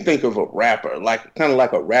when you think of a rapper, like kind of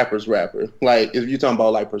like a rapper's rapper. Like, if you're talking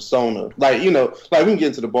about like persona, like, you know, like we can get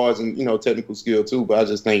into the bars and, you know, technical skill too, but I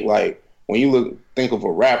just think like when you think of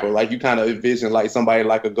a rapper, like you kind of envision like somebody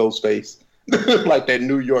like a Ghostface, like that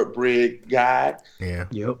New York bred guy. Yeah.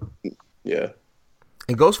 Yep. Yeah.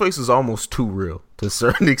 And Ghostface is almost too real to a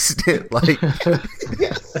certain extent. Like,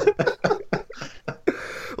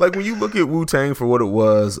 like when you look at Wu-Tang for what it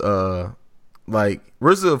was, like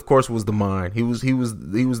RZA, of course, was the mind. He was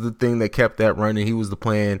the thing that kept that running. He was the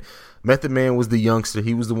plan. Method Man was the youngster.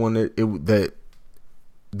 He was the one that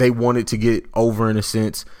they wanted to get over in a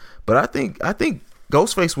sense. But I think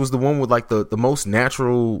Ghostface was the one with like the most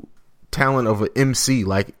natural talent of an MC.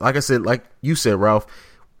 Like I said, like you said, Ralph,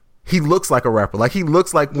 he looks like a rapper. Like, he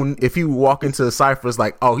looks like if you walk into a cypher, it's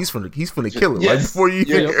like, oh, he's finna kill it. Yes. Like, before you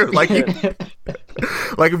hear, like,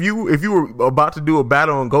 like if you were about to do a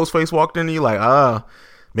battle and Ghostface walked in, you're like,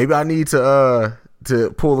 maybe I need to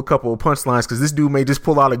pull a couple of punchlines because this dude may just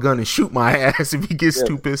pull out a gun and shoot my ass if he gets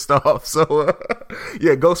too pissed off. So,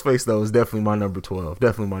 yeah, Ghostface though is definitely my number 12.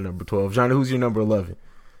 Definitely my number 12. Johnny, who's your number 11?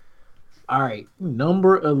 All right,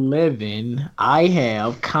 number 11, I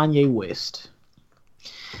have Kanye West.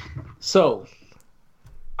 So,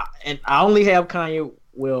 and I only have Kanye.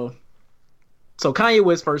 Well, so Kanye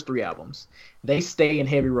West's first 3 albums, they stay in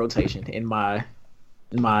heavy rotation in my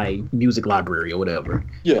music library or whatever.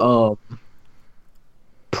 Yeah.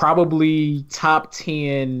 Probably top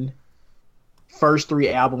 10 first 3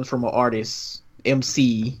 albums from an artist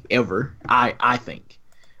MC ever. I think.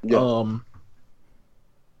 Yeah.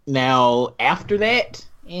 Now after that,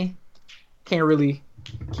 can't really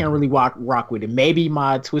rock with it. Maybe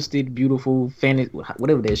my Twisted Beautiful Fantasy,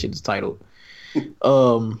 whatever that shit is titled.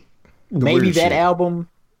 Maybe that shit. Album.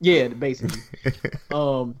 Yeah, basically.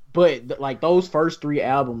 But like those first 3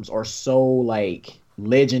 albums are so like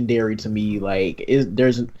legendary to me. Like,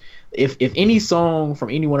 if any song from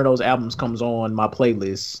any one of those albums comes on my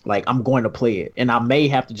playlist, like, I'm going to play it, and I may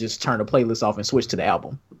have to just turn the playlist off and switch to the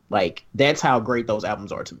album. Like, that's how great those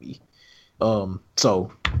albums are to me.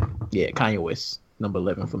 So yeah, Kanye West, number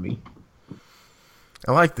 11 for me.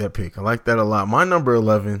 I like that pick. I like that a lot. My number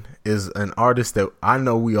 11 is an artist that I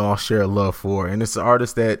know we all share a love for, and it's an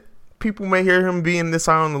artist that people may hear him being this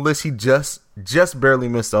high on the list. He just barely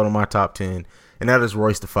missed out on my top 10, and that is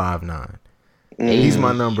Royce the 5'9". He's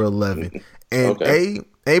my number 11. And okay.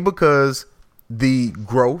 Because the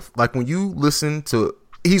growth, like when you listen to,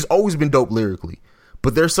 he's always been dope lyrically,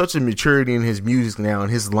 but there's such a maturity in his music now and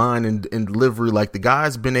his line and delivery. Like, the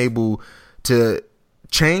guy's been able to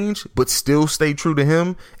change but still stay true to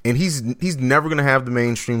him, and he's never going to have the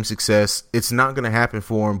mainstream success. It's not going to happen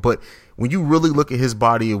for him. But when you really look at his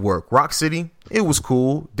body of work, Rock City, it was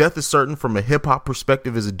cool. Death is Certain from a hip-hop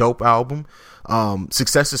perspective is a dope album.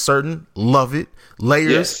 Success is Certain, love it.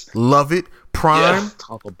 Layers, yes. Love it. Prime, yes.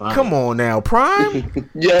 Talk about come it. On now, Prime.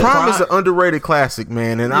 Yes. Prime is an underrated classic,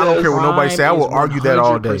 man, and I don't care what nobody say. I will argue that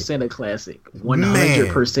all day. 100% a classic.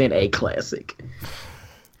 100% a classic.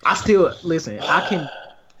 I still listen.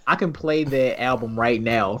 I can play that album right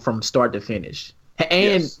now from start to finish,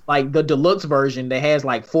 and yes. Like the deluxe version that has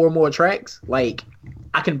like 4 more tracks. Like,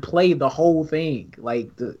 I can play the whole thing.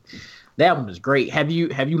 Like, that album is great. Have you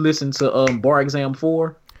listened to Bar Exam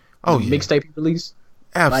 4? Oh yeah, mixtape release.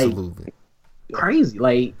 Absolutely. Like, crazy.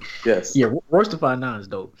 Like, yes. Yeah, Royce the 5'9" is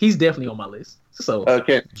dope. He's definitely on my list. So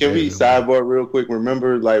can we sidebar real quick?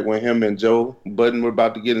 Remember, like, when him and Joe Budden were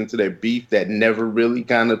about to get into that beef that never really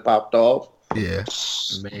kind of popped off? Yeah,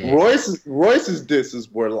 man. Royce's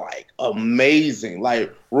disses were like amazing.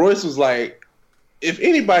 Like, Royce was like, if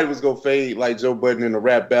anybody was gonna fade like Joe Budden in a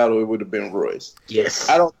rap battle, it would have been Royce. Yes,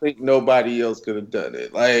 I don't think nobody else could have done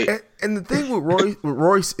it. Like, and the thing with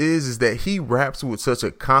Royce is that he raps with such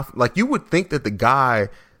a like, you would think that the guy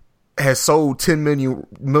has sold 10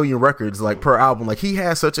 million records like per album. Like, he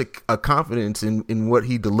has such a confidence in what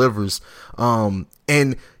he delivers,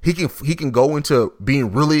 and he can go into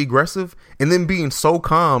being really aggressive and then being so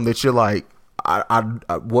calm that you're like,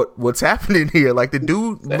 what's happening here? Like, the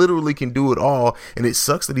dude literally can do it all, and it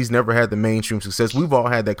sucks that he's never had the mainstream success. We've all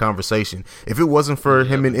had that conversation. If it wasn't for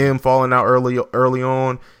him and M falling out early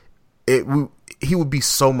on, he would be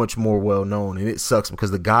so much more well known, and it sucks because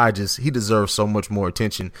the guy he deserves so much more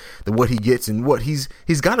attention than what he gets, and what he's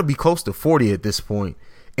got to be close to 40 at this point,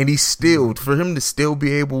 and he's still, for him to still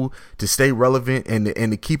be able to stay relevant and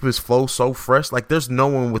to keep his flow so fresh. Like, there's no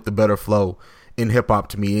one with the better flow in hip hop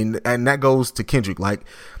to me, and that goes to Kendrick. Like,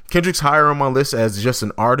 Kendrick's higher on my list as just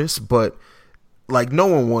an artist, but like, no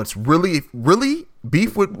one wants really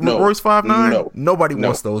beef with Royce 5'9". Nobody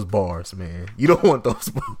wants those bars, man. You don't want those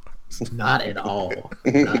bars. Not at all.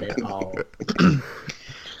 Not at all.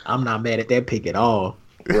 I'm not mad at that pick at all.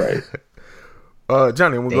 Right.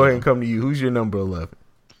 Johnny, I'm gonna go ahead and come to you. Who's your number 11?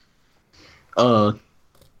 Well,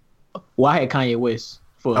 I had Kanye West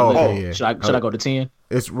for 11. Yeah. Should I go to 10?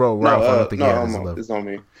 It's Ralph. I don't think it's on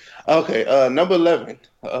me. Okay, number 11.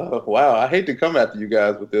 Wow, I hate to come after you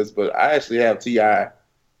guys with this, but I actually have T.I.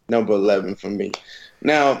 number 11 for me.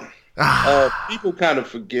 Now, people kind of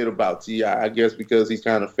forget about T.I., I guess, because he's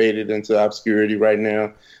kind of faded into obscurity right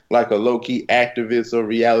now, like a low-key activist or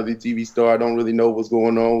reality TV star. I don't really know what's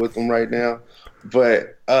going on with him right now.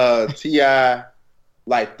 But T.I.,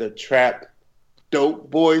 like the trap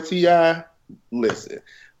dope boy T.I., listen,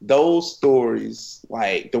 those stories,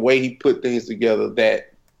 like the way he put things together,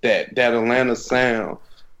 that Atlanta sound,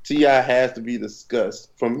 T.I. has to be discussed,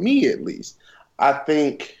 for me at least. I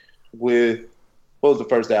think with, what was the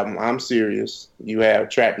first album? I'm Serious. You have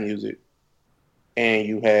trap music, and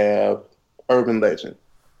you have Urban Legend.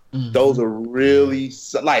 Mm-hmm. Those are really,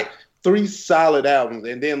 like, 3 solid albums.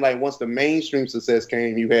 And then, like, once the mainstream success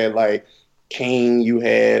came, you had, like, King, you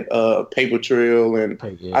had Paper Trail, and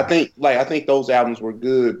I think those albums were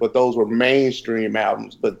good, but those were mainstream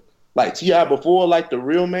albums. But like T.I. before, like the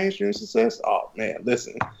real mainstream success, oh man,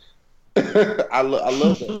 listen, I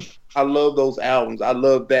love them. I love those albums. I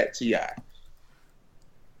love that T.I.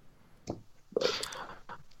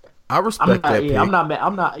 I respect that pick. I'm not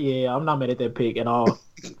mad at that pick at all.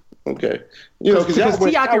 Okay, you know, because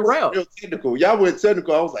T.I. can rap. Real technical. Y'all went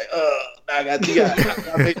technical. I was like, I got T.I.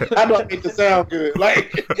 How do I make the sound good?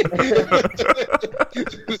 Like,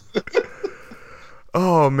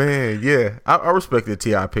 oh man, yeah, I respect the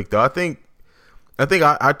T.I. pick though. I think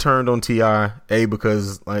I turned on T.I.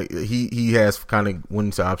 because like he has kind of went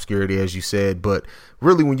into obscurity, as you said, but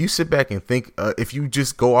really when you sit back and think, if you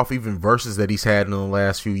just go off even verses that he's had in the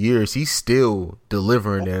last few years, he's still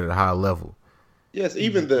delivering at a high level. Yes,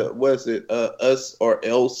 even the Us or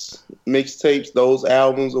Else mixtapes, those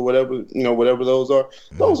albums or whatever, whatever those are,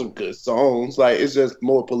 those are good songs. Like, it's just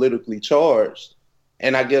more politically charged.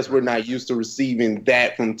 And I guess we're not used to receiving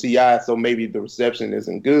that from T.I., so maybe the reception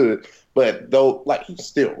isn't good. But though, like, he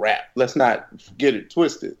still rap. Let's not get it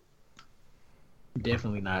twisted.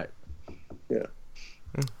 Definitely not. Yeah.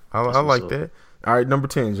 I like that. All right, number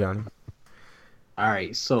 10, Johnny. All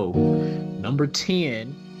right, so number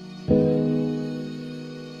 10.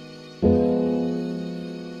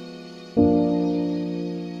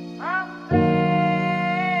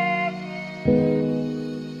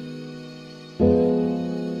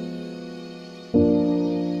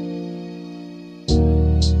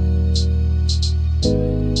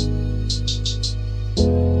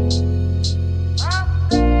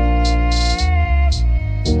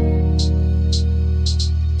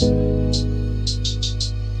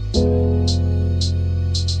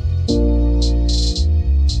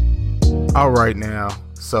 All right now,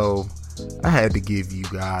 so I had to give you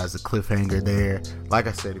guys a cliffhanger there. Like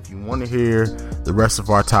I said, if you want to hear the rest of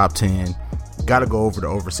our top 10, gotta go over to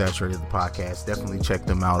Oversaturated the podcast. Definitely check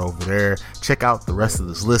them out over there. Check out the rest of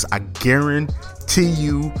this list. I guarantee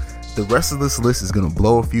you the rest of this list is gonna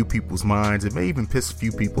blow a few people's minds. It may even piss a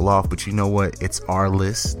few people off, but you know what? It's our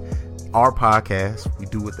list, our podcast. We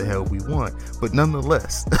do what the hell we want. But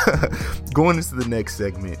nonetheless, going into the next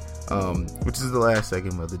segment, which is the last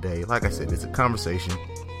segment of the day. Like I said, it's a conversation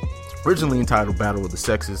originally entitled Battle of the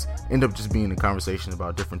Sexes. End up just being a conversation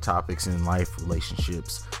about different topics in life,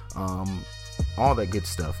 relationships, all that good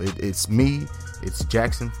stuff. It's me, it's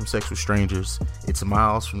Jackson from Sex with Strangers, it's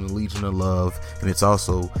Miles from the Legion of Love, and it's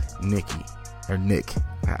also Nick.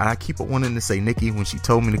 I keep wanting to say Nikki when she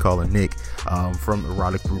told me to call her Nick, from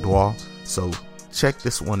Erotic Boudoir. So check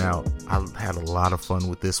this one out. I had a lot of fun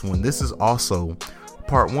with this one. This is also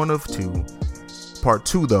part 1 of 2. Part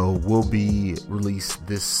 2, though, will be released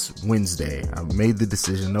this Wednesday. I made the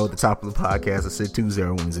decision. No, at the top of the podcast, I said Tuesday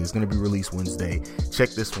or Wednesday. It's going to be released Wednesday. Check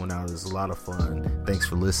this one out. It's a lot of fun. Thanks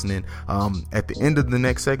for listening. At the end of the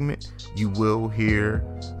next segment, you will hear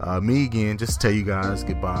me again, just to tell you guys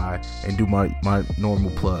goodbye and do my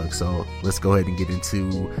normal plug. So let's go ahead and get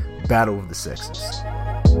into Battle of the Sexes.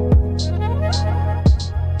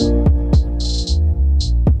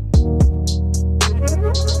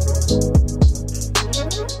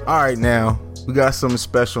 All right, now we got something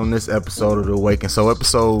special in this episode of The Awaken. So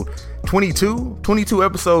episode 22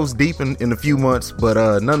 episodes deep in a few months,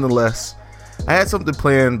 but nonetheless, I had something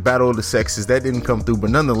planned, Battle of the Sexes, that didn't come through, but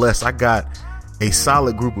nonetheless, I got a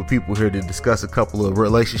solid group of people here to discuss a couple of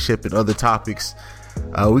relationship and other topics.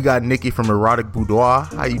 We got Nikki from Erotic Boudoir.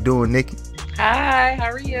 How you doing, Nikki? Hi,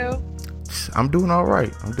 how are you? I'm doing all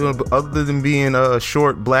right. Other than being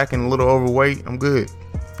short, black, and a little overweight, I'm good.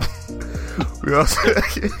 We also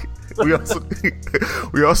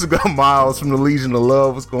got Miles from the Legion of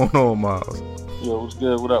Love. What's going on, Miles? Yo, what's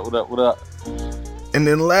good? What up? And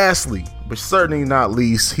then lastly, but certainly not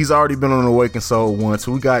least, he's already been on Awaken Soul once.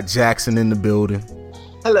 So we got Jackson in the building.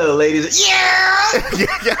 Hello, ladies. Yeah!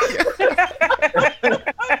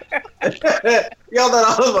 Y'all thought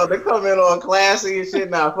I was about to come in all classy and shit.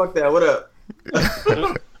 Nah, fuck that. What up?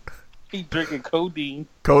 He drinking codeine.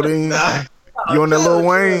 Nah. You on that Lil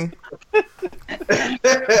Wayne?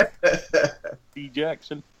 D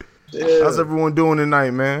Jackson. Yeah. How's everyone doing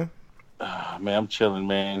tonight, man? Man, I'm chilling,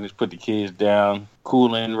 man. Just put the kids down,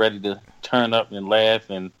 cooling, ready to turn up and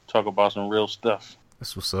laugh and talk about some real stuff.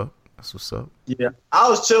 That's what's up. Yeah, I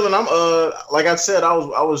was chilling. I'm like I said, I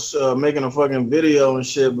was making a fucking video and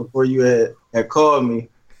shit before you had called me.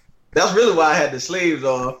 That's really why I had the sleeves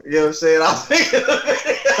off. You know what I'm saying? I was thinking of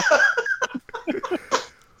it.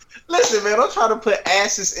 Listen, man, I'm trying to put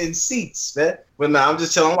asses in seats, man. But nah, I'm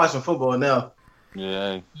just chilling. I'm watching football now.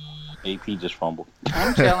 Yeah, AP just fumbled.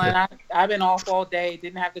 I'm chilling. I've been off all day.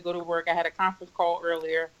 Didn't have to go to work. I had a conference call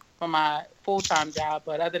earlier for my full-time job.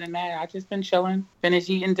 But other than that, I've just been chilling. Finished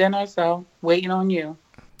eating dinner, so waiting on you.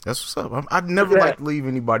 That's what's up. I'd never like to leave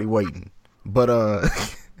anybody waiting. But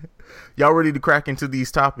y'all ready to crack into these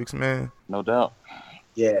topics, man? No doubt.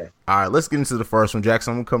 Yeah. All right, let's get into the first one.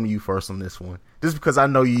 Jackson, I'm going to come to you first on this one. Just because I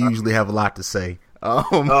know you usually have a lot to say. Here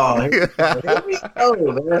we go,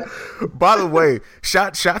 man. By the way,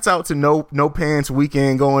 shouts out to No Pants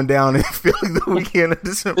Weekend going down in Philly the weekend of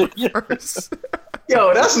December 1st.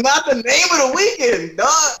 Yo, that's not the name of the weekend,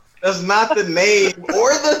 dog. That's not the name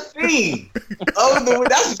or the theme of the.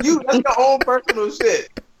 That's you. That's your own personal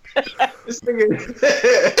shit. This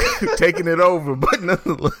nigga taking it over, but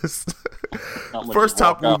nonetheless, first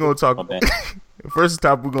topic we're gonna talk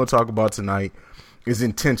about tonight is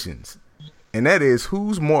intentions. and that is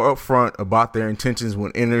who's more upfront about their intentions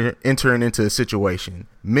when entering into a situation,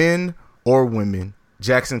 men or women?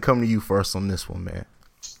 Jackson, come to you first on this one, man.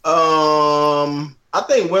 I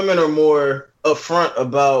think women are more upfront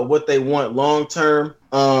about what they want long term.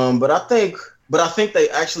 But I think they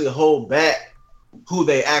actually hold back who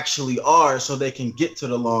they actually are so they can get to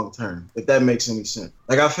the long term, if that makes any sense.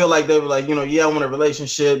 Like, I feel like they were like, yeah, I want a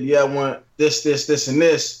relationship. Yeah, I want this, and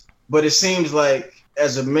this. But it seems like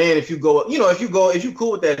as a man, if you cool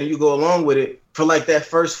with that and you go along with it for like that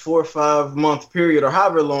first 4 or 5 month period or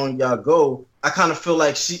however long y'all go, I kind of feel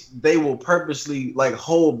like they will purposely like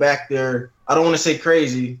hold back their, I don't want to say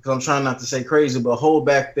crazy because I'm trying not to say crazy, but hold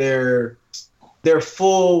back their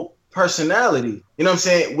full personality. You know what I'm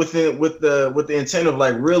saying? With the intent of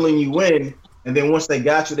like reeling you in, and then once they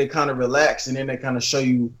got you, they kind of relax and then they kind of show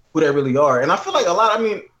you who they really are. And I feel like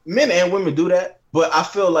men and women do that, but I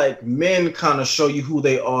feel like men kind of show you who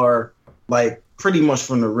they are like pretty much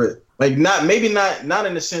from the rip. Like not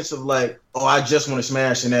in the sense of like, oh, I just want to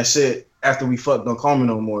smash and that's it. After we fuck, don't call me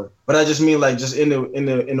no more. But I just mean like just in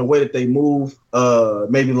the way that they move,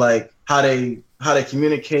 maybe like how they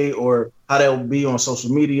communicate or how they'll be on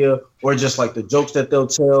social media, or just like the jokes that they'll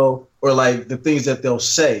tell, or like the things that they'll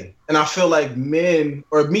say. And I feel like men,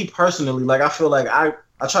 or me personally, like I feel like I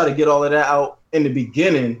try to get all of that out in the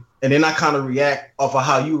beginning, and then I kind of react off of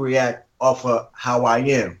how you react off of how I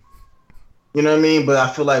am. You know what I mean? Like, I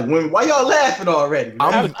feel like women. Why y'all laughing already?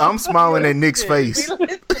 I'm smiling at Nick's face.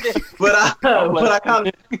 But I kind of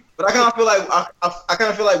feel like I kind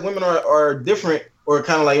of feel like women are different, or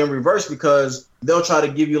kind of like in reverse, because they'll try to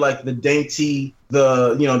give you like the dainty,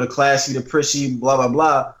 the classy, the prissy, blah blah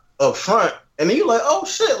blah up front, and then you're like, oh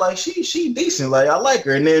shit, like she decent, like I like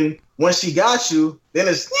her, and then once she got you, then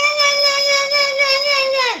it's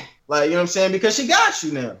like, you know what I'm saying, because she got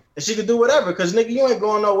you now, and she can do whatever, because nigga, you ain't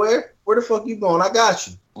going nowhere. Where the fuck you going? I got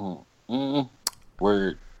you.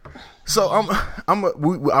 Word. So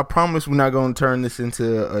I promise we're not going to turn this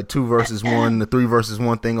into a 2 versus 1, the 3 versus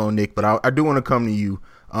 1 thing on Nick, but I do want to come to you.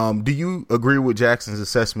 Do you agree with Jackson's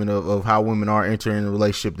assessment of how women are entering a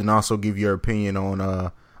relationship, and also give your opinion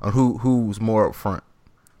on who's more up front?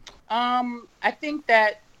 I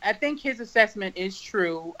think his assessment is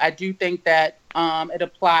true. I do think that it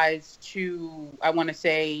applies to, I want to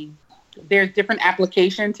say, there's different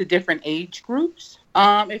application to different age groups,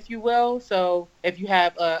 if you will. So if you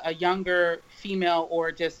have a younger female,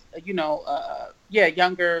 or just,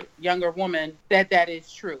 younger woman, that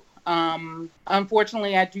is true.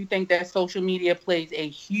 Unfortunately, I do think that social media plays a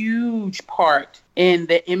huge part in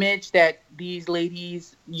the image that these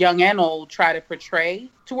ladies, young and old, try to portray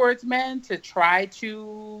towards men, to try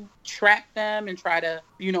to trap them and try to,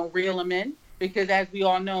 reel them in. Because as we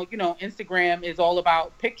all know, Instagram is all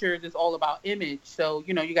about pictures. It's all about image. So,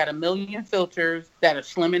 you got a million filters that are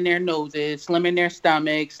slimming their noses, slimming their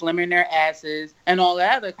stomachs, slimming their asses, and all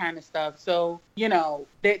that other kind of stuff. So,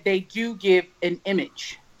 they do give an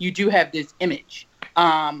image. You do have this image.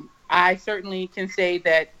 I certainly can say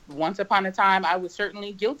that once upon a time, I was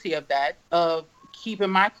certainly guilty of that, of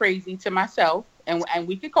keeping my crazy to myself. And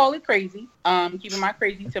we could call it crazy, keeping my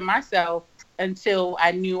crazy to myself, until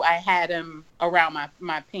I knew I had him around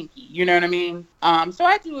my pinky. You know what I mean? So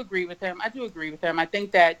I do agree with him. I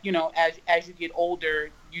think that, as you get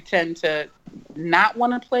older, you tend to not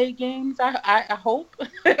want to play games. I hope.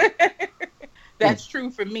 That's true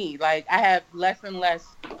for me. Like, I have less and less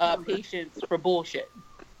patience for bullshit.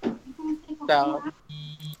 So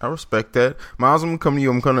I respect that. Miles, I'm going to come to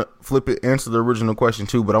you. I'm going to flip it, answer the original question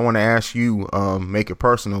too, but I want to ask you, make it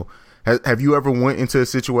personal. Have you ever went into a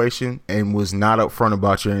situation and was not upfront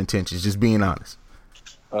about your intentions? Just being honest.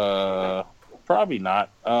 Probably not.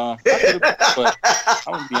 But I'm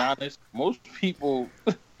gonna be honest. Most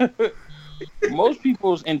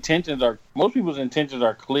people's intentions are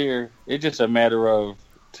clear. It's just a matter of,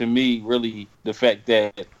 to me, really the fact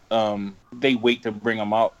that they wait to bring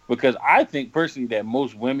them out. Because I think personally that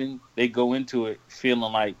most women, they go into it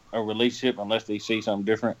feeling like a relationship unless they say something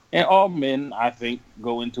different. And all men, I think,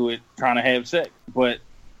 go into it trying to have sex. But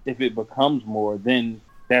if it becomes more, then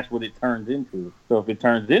that's what it turns into. So if it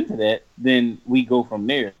turns into that, then we go from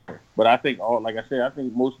there. But I think, I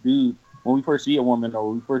think most dudes, when we first see a woman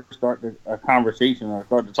or we first start a conversation or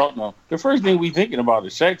start to talk to them, the first thing we thinking about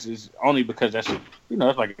is sex, is only because that's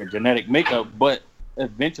it's like a genetic makeup. But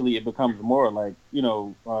eventually it becomes more like,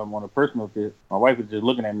 on a personal tip, my wife is just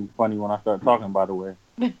looking at me funny when I start talking, by the way.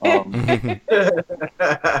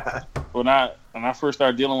 When I first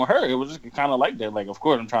started dealing with her, it was just kind of like that. Like, of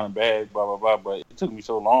course, I'm trying to bag, blah, blah, blah, but it took me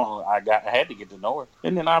so long, I had to get to know her.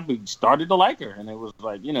 And then I started to like her. And it was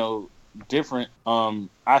like, different.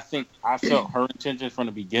 I think I felt her intentions from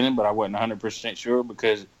the beginning, but I wasn't 100% sure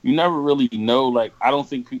because you never really know. Like, I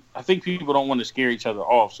think people don't want to scare each other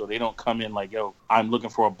off, so they don't come in like, yo, I'm looking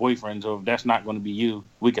for a boyfriend. So if that's not going to be you,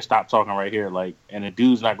 we can stop talking right here. Like, and the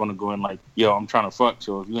dude's not going to go in like, yo, I'm trying to fuck.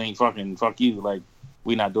 So if you ain't fucking, fuck you. Like,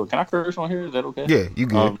 we not doing. Can I curse on here? Is that okay? Yeah, you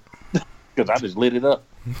good. Because I just lit it up.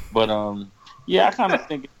 But yeah, I kind of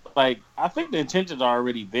think like I think the intentions are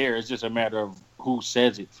already there. It's just a matter of who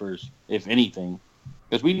says it first, if anything.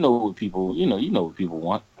 Because we know what people, you know what people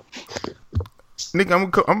want. Nick, I'm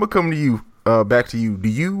gonna come to you, back to you. Do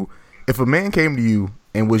you, if a man came to you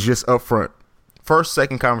and was just upfront,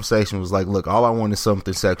 second conversation was like, look, all I want is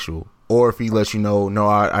something sexual, or if he lets you know, no,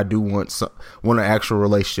 I do want an actual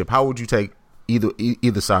relationship, how would you take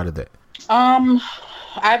either side of that?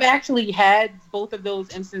 I've actually had both of those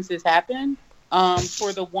instances happen.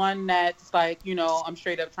 For the one that's like, I'm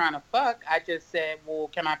straight up trying to fuck, I just said, well,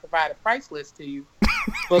 can I provide a price list to you?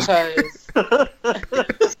 Because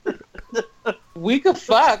we could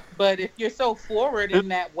fuck, but if you're so forward in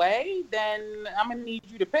that way, then I'm going to need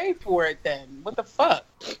you to pay for it then. What the fuck?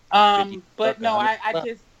 But no, I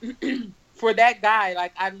just, for that guy,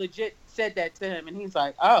 like, I legit said that to him, and he's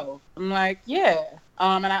like, oh. I'm like, yeah.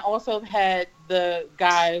 And I also had the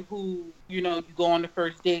guy who, you go on the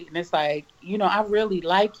first date and it's like, I really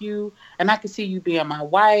like you and I can see you being my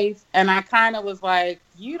wife. And I kind of was like,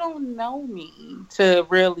 you don't know me to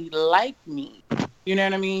really like me. You know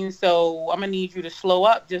what I mean? So I'm going to need you to slow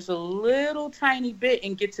up just a little tiny bit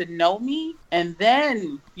and get to know me. And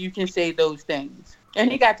then you can say those things. And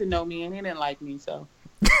he got to know me and he didn't like me, so.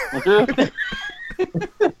 New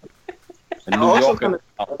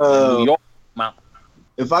York.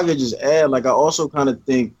 If I could just add, like, I also kind of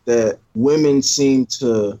think that women seem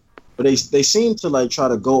to, they seem to like try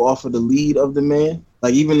to go off of the lead of the man.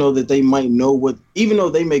 Like, even though that they might know even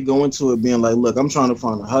though they may go into it being like, look, I'm trying to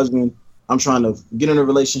find a husband. I'm trying to get in a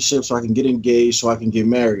relationship so I can get engaged, so I can get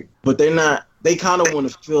married. But they kind of want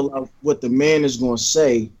to feel out what the man is going to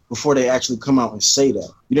say before they actually come out and say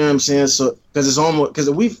that. You know what I'm saying? So, because it's almost, because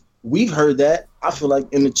we've heard that, I feel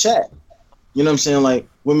like, in the chat. You know what I'm saying? Like,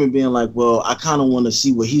 women being like, well, I kind of want to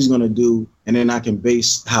see what he's going to do, and then I can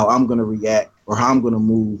base how I'm going to react or how I'm going to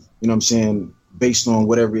move, you know what I'm saying, based on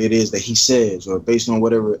whatever it is that he says or based on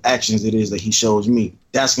whatever actions it is that he shows me.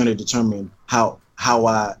 That's going to determine how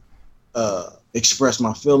I express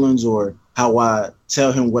my feelings or how I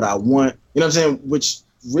tell him what I want. You know what I'm saying? Which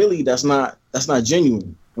really, that's not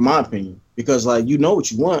genuine, in my opinion, because, like, you know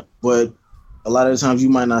what you want, but a lot of the times you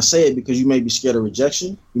might not say it because you may be scared of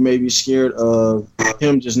rejection. You may be scared of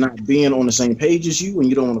him just not being on the same page as you, and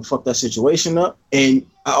you don't want to fuck that situation up. And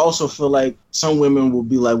I also feel like some women will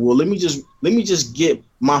be like, well, let me just get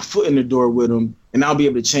my foot in the door with him, and I'll be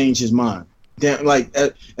able to change his mind. Then, like,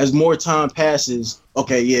 as more time passes,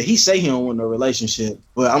 okay, yeah, he say he don't want no relationship,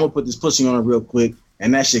 but I'm gonna put this pussy on him real quick,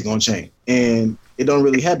 and that shit gonna change. And it don't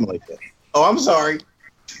really happen like that. Oh, I'm sorry.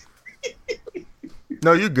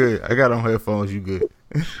 No, you're good. I got on headphones. You good?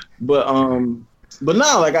 But no,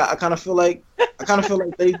 like I kind of feel like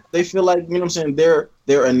they feel like, you know what I'm saying,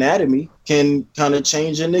 their anatomy can kind of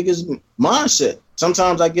change a nigga's mindset.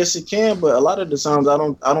 Sometimes I guess it can, but a lot of the times I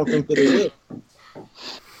don't think that it will.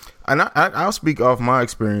 And I'll speak off my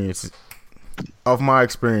experience. Is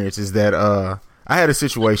that I had a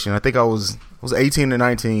situation. I think I was 18 or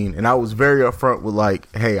 19, and I was very upfront with,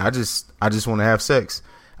 like, hey, I just want to have sex.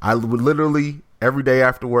 I would literally every day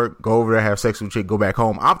after work go over there, have sex with a chick, go back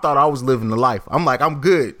home. I thought I was living the life. I'm like, I'm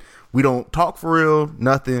good. We don't talk for real,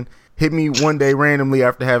 nothing. Hit me one day randomly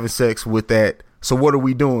after having sex with that. So what are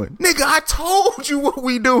we doing? Nigga, I told you what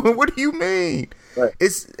we doing. What do you mean? Right.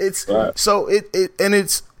 It's right. So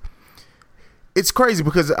it's crazy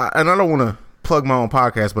because I don't want to plug my own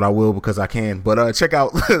podcast, but I will because I can. But check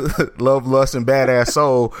out Love, Lust, and Badass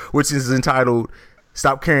Soul, which is entitled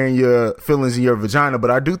Stop Carrying Your Feelings in Your Vagina. But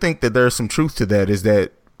I do think that there's some truth to that, is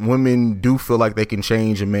that women do feel like they can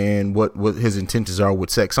change a man, what his intentions are with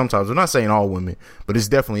sex. Sometimes, I'm not saying all women, but it's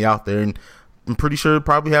definitely out there. And I'm pretty sure it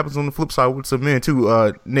probably happens on the flip side with some men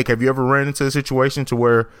too. Nick, have you ever ran into a situation to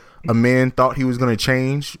where a man thought he was going to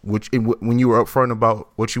change when you were upfront about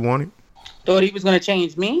what you wanted? Thought he was going to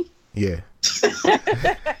change me? Yeah.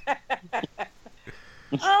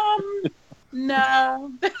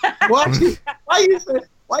 No. Why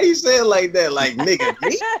you say it like that? Like, nigga,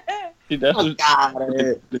 me?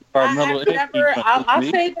 I'll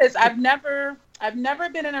say this. I've never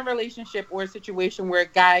been in a relationship or a situation where a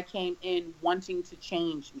guy came in wanting to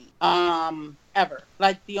change me. Ever.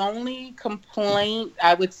 Like, the only complaint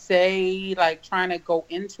I would say, like, trying to go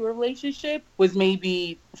into a relationship was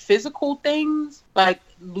maybe physical things, like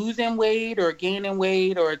losing weight or gaining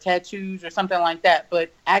weight or tattoos or something like that.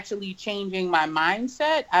 But actually changing my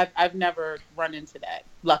mindset, I've never run into that,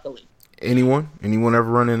 luckily. Anyone ever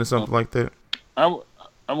run into something like that?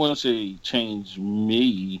 I wouldn't say change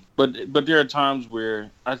me, but there are times where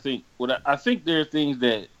I think there are things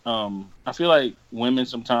that I feel like women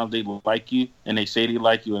sometimes they like you and they say they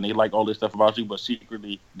like you and they like all this stuff about you, but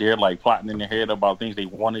secretly they're like plotting in their head about things they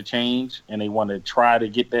want to change and they want to try to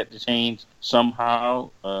get that to change somehow.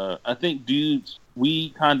 I think dudes,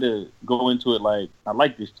 we kind of go into it like, I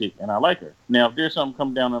like this chick and I like her. Now, if there's something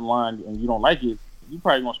come down the line and you don't like it, you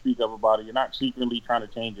probably gonna speak up about it. You're not secretly trying to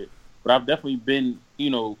change it. But I've definitely been,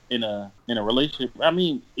 in a relationship. I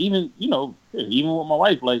mean, even with my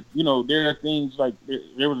wife, like, there are things like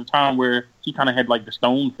there was a time where she kind of had like the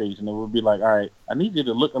stone face, and it would be like, all right, I need you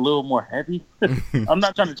to look a little more heavy. I'm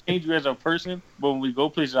not trying to change you as a person, but when we go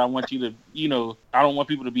places, I want you to, I don't want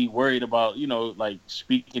people to be worried about, like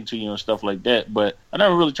speaking to you and stuff like that. But I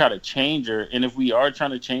never really try to change her. And if we are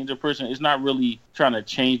trying to change a person, it's not really trying to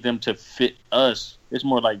change them to fit us. It's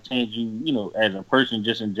more like changing, as a person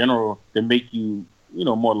just in general to make you,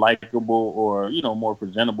 more likable or, more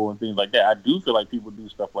presentable and things like that. I do feel like people do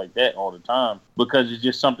stuff like that all the time because it's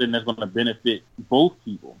just something that's going to benefit both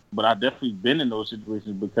people. But I've definitely been in those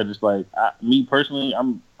situations because it's like, me personally,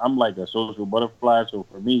 I'm like a social butterfly. So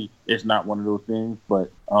for me, it's not one of those things, but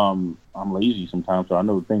I'm lazy sometimes. So I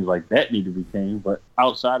know things like that need to be changed. But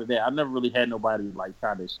outside of that, I've never really had nobody like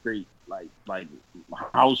try to straight like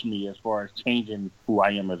house me as far as changing who I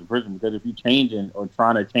am as a person. Because if you're changing or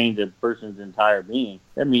trying to change a person's entire being,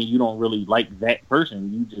 that means you don't really like that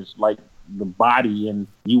person. You just like the body and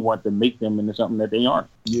you want to make them into something that they aren't.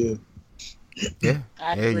 Yeah. You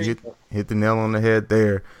hit the nail on the head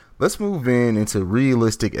there. Let's move into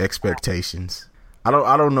realistic expectations. I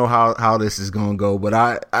don't know how this is gonna go, but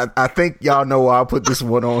I think y'all know why I put this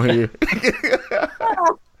one on here.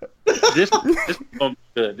 This is gonna be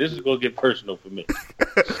good. This is gonna get personal for me.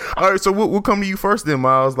 All right, so we'll come to you first then,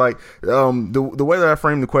 Miles. Like, the way that I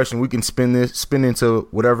framed the question, we can spin into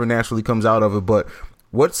whatever naturally comes out of it. But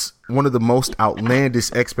what's one of the most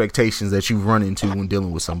outlandish expectations that you've run into when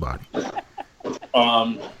dealing with somebody?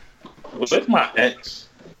 With my ex,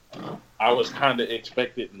 I was kind of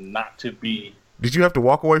expected not to be. Did you have to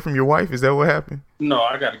walk away from your wife? Is that what happened? No,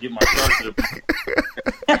 I got to get my son to the.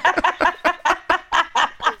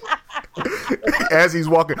 As he's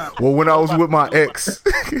walking, well, when I was with my ex.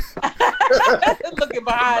 Looking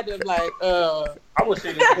behind him like, I was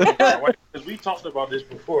saying this because we talked about this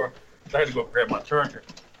before. I had to go grab my charger.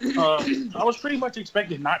 I was pretty much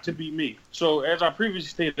expected not to be me. So as I previously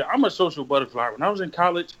stated, I'm a social butterfly. When I was in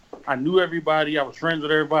college, I knew everybody. I was friends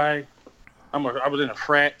with everybody. I was in a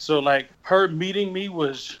frat. So like her meeting me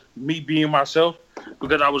was me being myself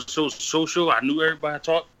because I was so social. I knew everybody I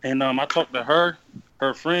talked. And I talked to her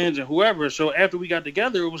friends and whoever. So after we got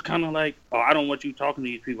together, it was kind of like, oh, I don't want you talking to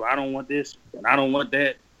these people. I don't want this and I don't want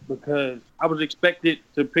that, because I was expected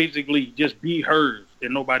to basically just be hers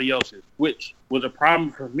and nobody else's, which was a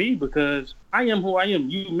problem for me because I am who I am.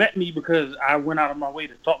 You met me because I went out of my way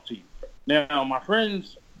to talk to you. Now, my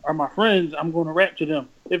friends are my friends. I'm going to rap to them.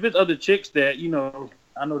 If it's other chicks that,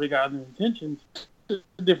 I know they got other intentions, it's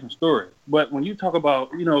a different story. But when you talk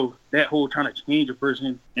about, that whole trying to change a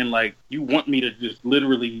person and like you want me to just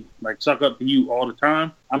literally like suck up to you all the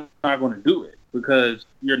time, I'm not going to do it because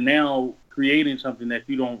you're now creating something that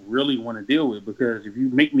you don't really want to deal with. Because if you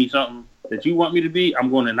make me something that you want me to be, I'm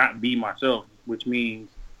going to not be myself, which means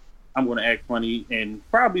I'm going to act funny, and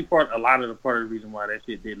probably part of the reason why that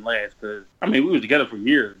shit didn't last. Because we was together for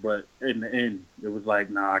years, but in the end, it was like,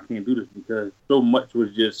 nah, I can't do this because so much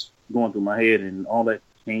was just going through my head and all that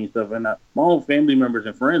change stuff. And my own family members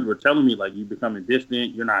and friends were telling me like, you becoming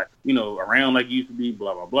distant, you're not, around like you used to be,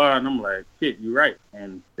 blah blah blah. And I'm like, shit, you're right.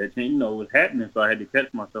 And that change, was happening, so I had to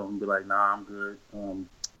catch myself and be like, nah, I'm good.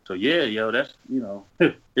 So yeah, that's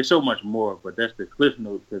it's so much more, but that's the cliff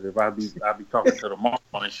notes. Because if I be talking to the mom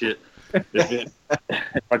and shit, if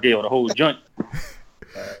I gave her the whole joint.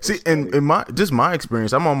 See, and in my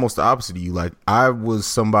experience, I'm almost the opposite of you. Like, I was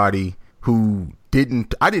somebody who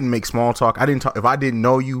I didn't make small talk. I didn't talk. If I didn't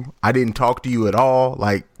know you, I didn't talk to you at all.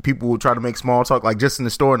 Like, people would try to make small talk, like just in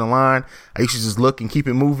the store, in the line. I used to just look and keep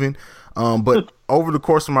it moving. But over the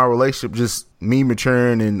course of my relationship, just me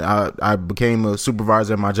maturing, and I became a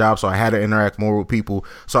supervisor at my job, so I had to interact more with people.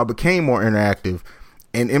 So I became more interactive.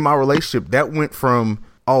 And in my relationship, that went from,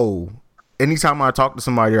 anytime I talk to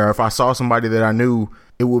somebody or if I saw somebody that I knew,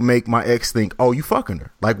 it would make my ex think, "Oh, you fucking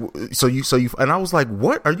her." Like, so you, and I was like,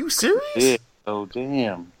 "What? Are you serious?" Yeah. Oh,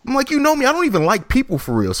 damn. I'm like, you know me, I don't even like people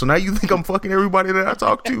for real. So now you think I'm fucking everybody that I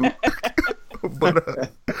talk to?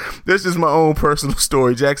 But that's just my own personal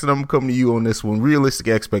story. Jackson, I'm coming to you on this one. Realistic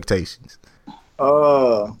expectations.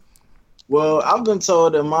 Well, I've been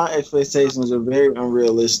told that my expectations are very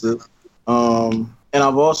unrealistic. And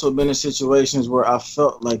I've also been in situations where I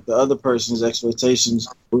felt like the other person's expectations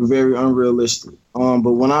were very unrealistic.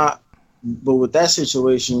 But with that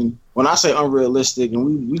situation, when I say unrealistic,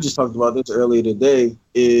 and we just talked about this earlier today,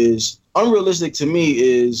 is unrealistic to me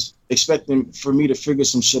is expecting for me to figure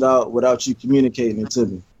some shit out without you communicating it to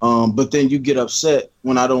me. But then you get upset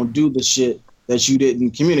when I don't do the shit that you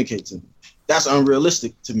didn't communicate to me. That's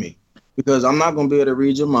unrealistic to me because I'm not going to be able to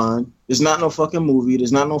read your mind. There's not no fucking movie.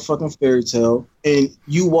 There's not no fucking fairy tale. And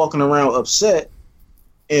you walking around upset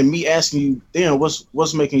and me asking you, damn,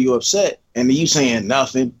 what's making you upset? And then you saying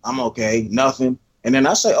nothing, I'm okay, nothing. And then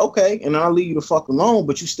I say, okay, and then I leave you the fuck alone,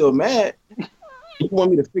 but you still mad. You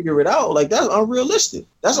want me to figure it out? Like, that's unrealistic.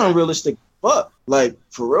 That's unrealistic. But like,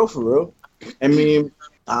 for real. I mean,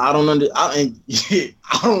 I don't.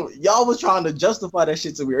 Y'all was trying to justify that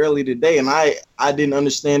shit to me earlier today, and I didn't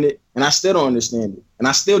understand it, and I still don't understand it, and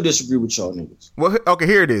I still disagree with y'all niggas. Well, okay,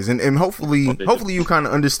 here it is, and hopefully you kind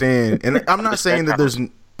of understand. And I'm not saying that there's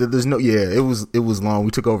no. Yeah, it was long.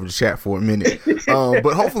 We took over the chat for a minute,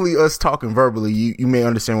 but hopefully us talking verbally, you may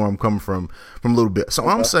understand where I'm coming from a little bit. So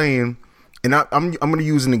I'm saying, and I'm going to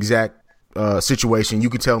use an exact situation. You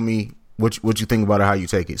can tell me what you think about it, how you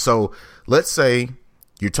take it. So let's say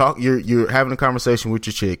you're having a conversation with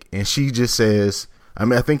your chick, and she just says, I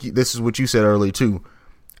mean, I think this is what you said earlier too.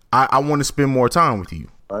 I want to spend more time with you,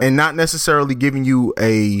 right. And not necessarily giving you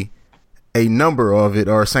a number of it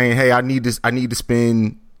or saying, hey, I need to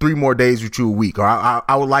spend 3 more days with you a week, or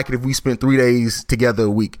I would like it if we spent 3 days together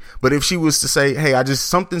a week. But if she was to say, hey,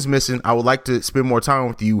 something's missing, I would like to spend more time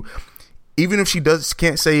with you, even if she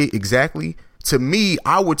can't say exactly, to me,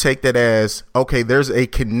 I would take that as, okay, there's a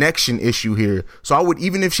connection issue here. So I would,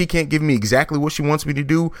 even if she can't give me exactly what she wants me to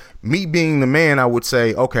do, me being the man, I would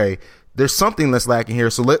say, okay, there's something that's lacking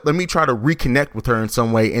here. So let me try to reconnect with her in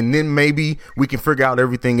some way. And then maybe we can figure out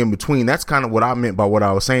everything in between. That's kind of what I meant by what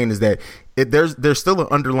I was saying, is that there's still an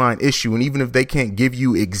underlying issue. And even if they can't give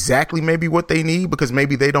you exactly maybe what they need, because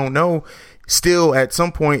maybe they don't know, still at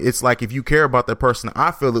some point, it's like, if you care about that person,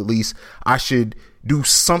 I feel at least I should do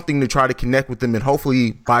something to try to connect with them, and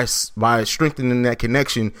hopefully by strengthening that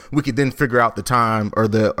connection, we could then figure out the time or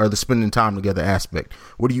the spending time together aspect.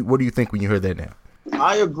 What do you think when you heard that now?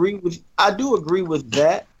 I do agree with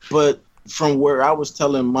that, but from where I was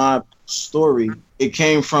telling my story, it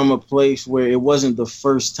came from a place where it wasn't the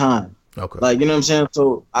first time. Okay. Like, you know what I'm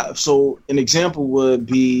saying? So an example would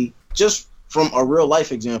be, just from a real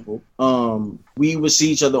life example, we would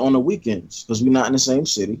see each other on the weekends because we're not in the same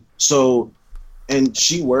city. So, and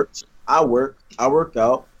she worked, I work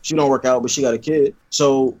out. She don't work out, but she got a kid.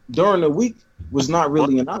 So during the week was not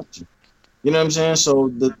really an option. You know what I'm saying?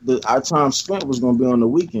 So our time spent was going to be on the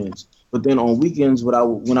weekends. But then on weekends, when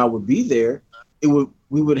I would be there, we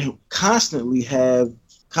would constantly have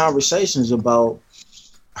conversations about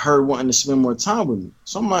her wanting to spend more time with me.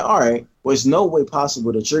 So I'm like, all right, well, it's no way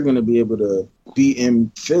possible that you're going to be able to be in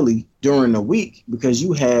Philly during the week because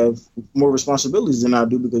you have more responsibilities than I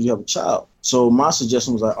do because you have a child. So my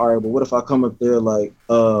suggestion was like, all right, but what if I come up there like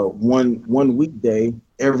one weekday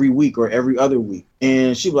every week or every other week?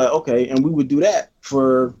 And she'd be like, okay. And we would do that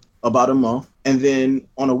for about a month. And then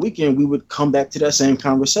on a weekend, we would come back to that same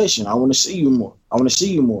conversation. I want to see you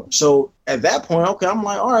more. So at that point, okay, I'm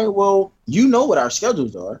like, all right, well, you know what our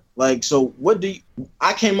schedules are. Like, so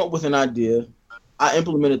I came up with an idea. I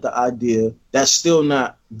implemented the idea. That's still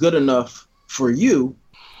not good enough for you.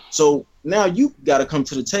 So now you got to come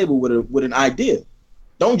to the table with an idea.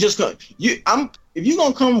 Don't just come. If you're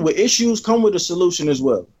going to come with issues, come with a solution as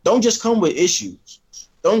well. Don't just come with issues.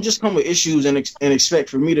 Don't just come with issues and expect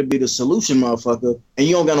for me to be the solution, motherfucker, and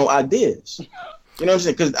you don't got no ideas. You know what I'm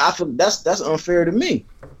saying? Because I feel that's unfair to me.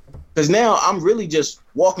 Because now I'm really just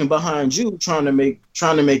walking behind you, trying to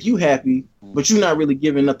make you happy, but you're not really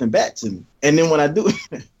giving nothing back to me. And then when I do,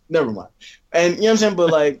 never mind. And you know what I'm saying?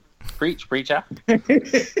 But like, preach out.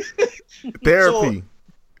 Therapy. So,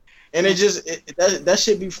 and that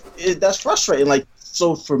should be that's frustrating. Like,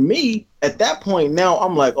 so for me at that point now,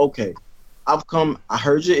 I'm like, okay. I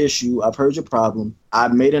heard your issue. I've heard your problem. I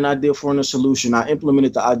made an idea for a solution. I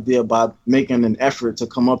implemented the idea by making an effort to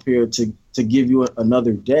come up here to give you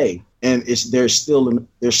another day. and there's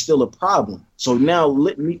still a problem. So now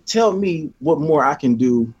tell me what more I can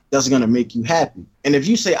do that's gonna make you happy. And if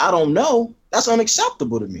you say I don't know, that's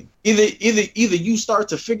unacceptable to me. Either you start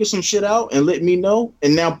to figure some shit out and let me know,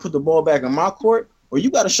 and now put the ball back in my court, or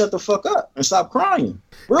you got to shut the fuck up and stop crying.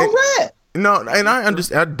 Real rap. No, and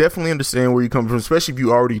I definitely understand where you come from, especially if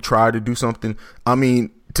you already tried to do something. I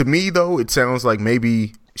mean, to me though, it sounds like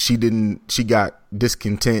maybe she got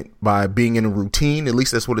discontent by being in a routine. At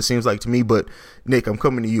least that's what it seems like to me. But Nick, I'm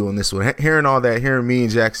coming to you on this one. Hearing all that, hearing me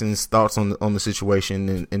and Jackson's thoughts on the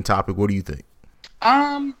situation and topic, what do you think?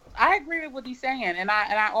 I agree with what he's saying, and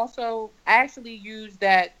I actually use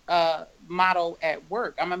that motto at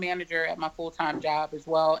work. I'm a manager at my full-time job as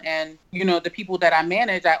well, and the people that I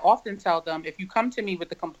manage, I often tell them, if you come to me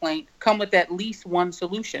with a complaint, come with at least one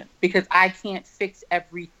solution, because I can't fix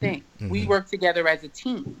everything. Mm-hmm. We work together as a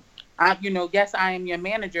team. Yes, I am your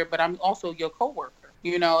manager, but I'm also your coworker.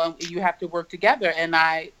 You have to work together, and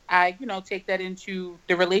I take that into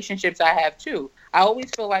the relationships I have too. I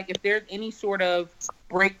always feel like if there's any sort of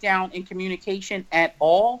breakdown in communication at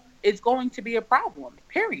all, it's going to be a problem,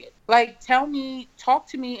 period. Like, talk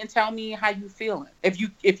to me and tell me how you feeling. If you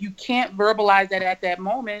can't verbalize that at that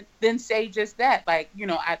moment, then say just that. Like,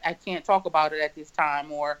 I can't talk about it at this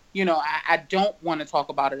time, or, I don't want to talk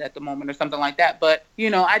about it at the moment, or something like that. But,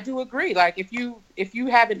 I do agree. Like, if you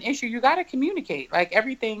have an issue, you got to communicate. Like,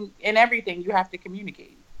 everything you have to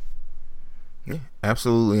communicate. Yeah,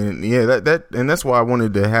 absolutely. And yeah, and that's why I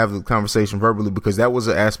wanted to have the conversation verbally, because that was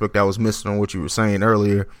an aspect I was missing on what you were saying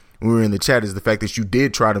earlier when we were in the chat, is the fact that you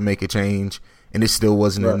did try to make a change and it still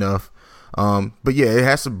wasn't enough. But yeah, it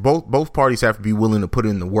has to, both parties have to be willing to put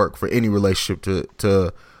in the work for any relationship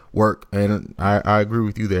to work. And I agree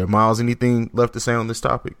with you there. Miles, anything left to say on this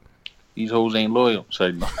topic? These hoes ain't loyal.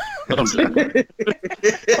 Say no.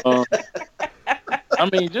 I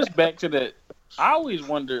mean, just back to that. I always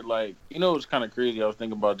wondered, like, it's kind of crazy. I was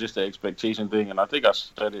thinking about just the expectation thing, and I think I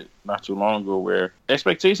said it not too long ago, where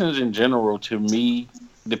expectations in general, to me,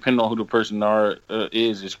 depending on who the person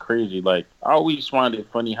is crazy. Like, I always find it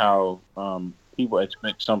funny how people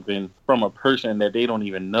expect something from a person that they don't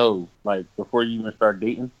even know, like, before you even start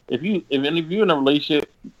dating. If you're in a relationship,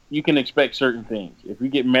 you can expect certain things. If you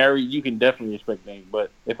get married, you can definitely expect things.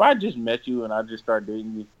 But if I just met you and I just start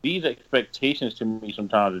dating you, these expectations to me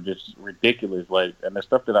sometimes are just ridiculous. Like, and the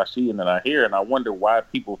stuff that I see and that I hear, and I wonder why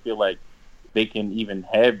people feel like they can even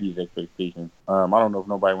have these expectations. I don't know if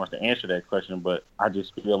nobody wants to answer that question, but I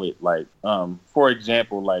just feel it. Like, for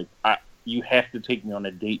example, like, you have to take me on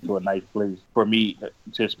a date to a nice place for me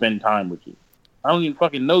to spend time with you. I don't even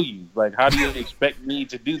fucking know you. Like, how do you expect me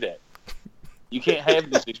to do that? You can't have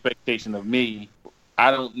this expectation of me. I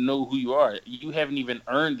don't know who you are. You haven't even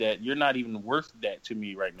earned that. You're not even worth that to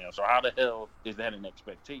me right now. So how the hell is that an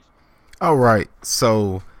expectation? All right.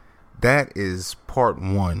 So that is part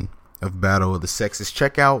 1 of Battle of the Sexes.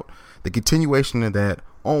 Check out the continuation of that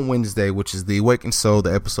on Wednesday, which is The Awakened Soul.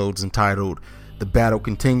 The episode's entitled The Battle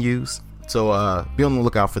Continues. So be on the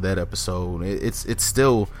lookout for that episode. It's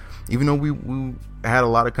still, even though we had a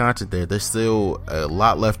lot of content there, there's still a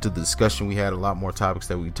lot left to the discussion. We had a lot more topics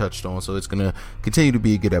that we touched on, so it's gonna continue to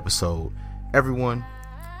be a good episode. Everyone,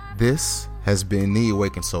 this has been The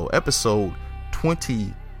Awakened Soul, episode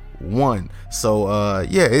 21. So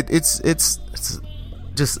yeah, it's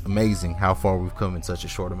just amazing how far we've come in such a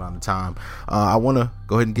short amount of time. I want to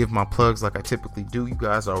go ahead and give my plugs like I typically do. You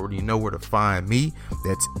guys already know where to find me.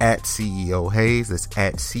 That's at CEO Hayes. That's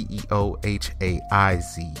at CEOHAIZE.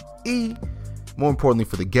 More importantly,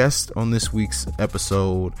 for the guest on this week's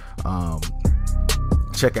episode,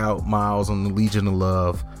 check out Miles on the Legion of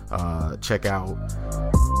Love. Check out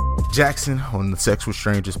Jackson on the Sex with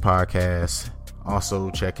Strangers podcast. Also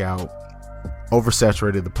check out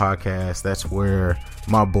Oversaturated, the podcast. That's where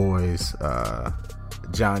my boys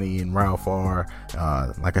Johnny and Ralph are.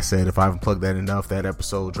 Like I said, if I haven't plugged that enough, that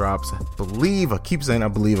episode drops, I believe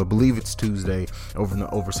it's Tuesday over in the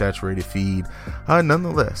Oversaturated feed.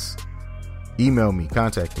 Nonetheless, email me,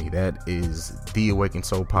 contact me. That is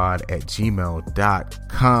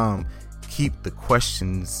theawakenedsoulpod@gmail.com. Keep the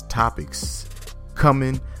questions, topics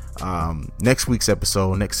coming. Next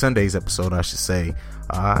Sunday's episode, I should say,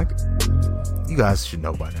 you guys should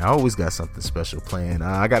know by now, I always got something special planned.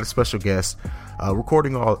 I got a special guest,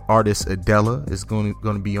 recording artist Adela is going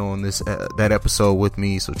to be on that episode with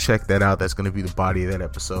me, so check that out. That's going to be the body of that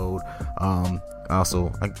episode.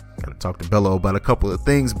 Also, I gotta talk to Bello about a couple of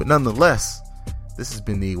things, but nonetheless, this has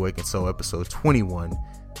been The Awakened Soul, episode 21.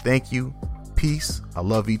 Thank you. Peace. I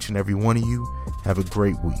love each and every one of you. Have a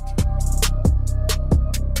great week.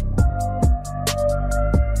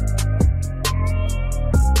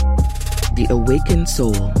 The Awakened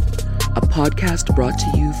Soul, a podcast brought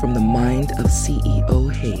to you from the mind of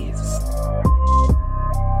CEO Hayes.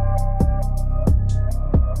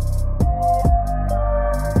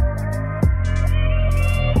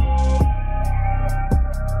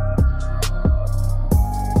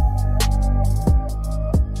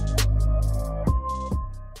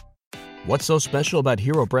 What's so special about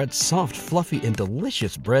Hero Bread's soft, fluffy, and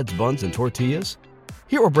delicious breads, buns, and tortillas?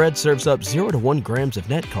 Hero Bread serves up 0 to 1 grams of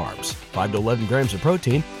net carbs, 5 to 11 grams of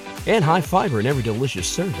protein, and high fiber in every delicious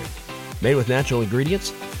serving. Made with natural ingredients,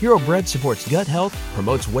 Hero Bread supports gut health,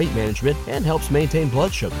 promotes weight management, and helps maintain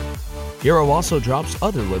blood sugar. Hero also drops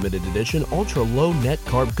other limited edition ultra-low net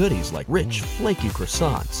carb goodies like rich, flaky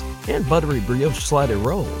croissants and buttery brioche slider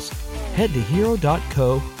rolls. Head to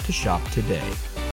hero.co to shop today.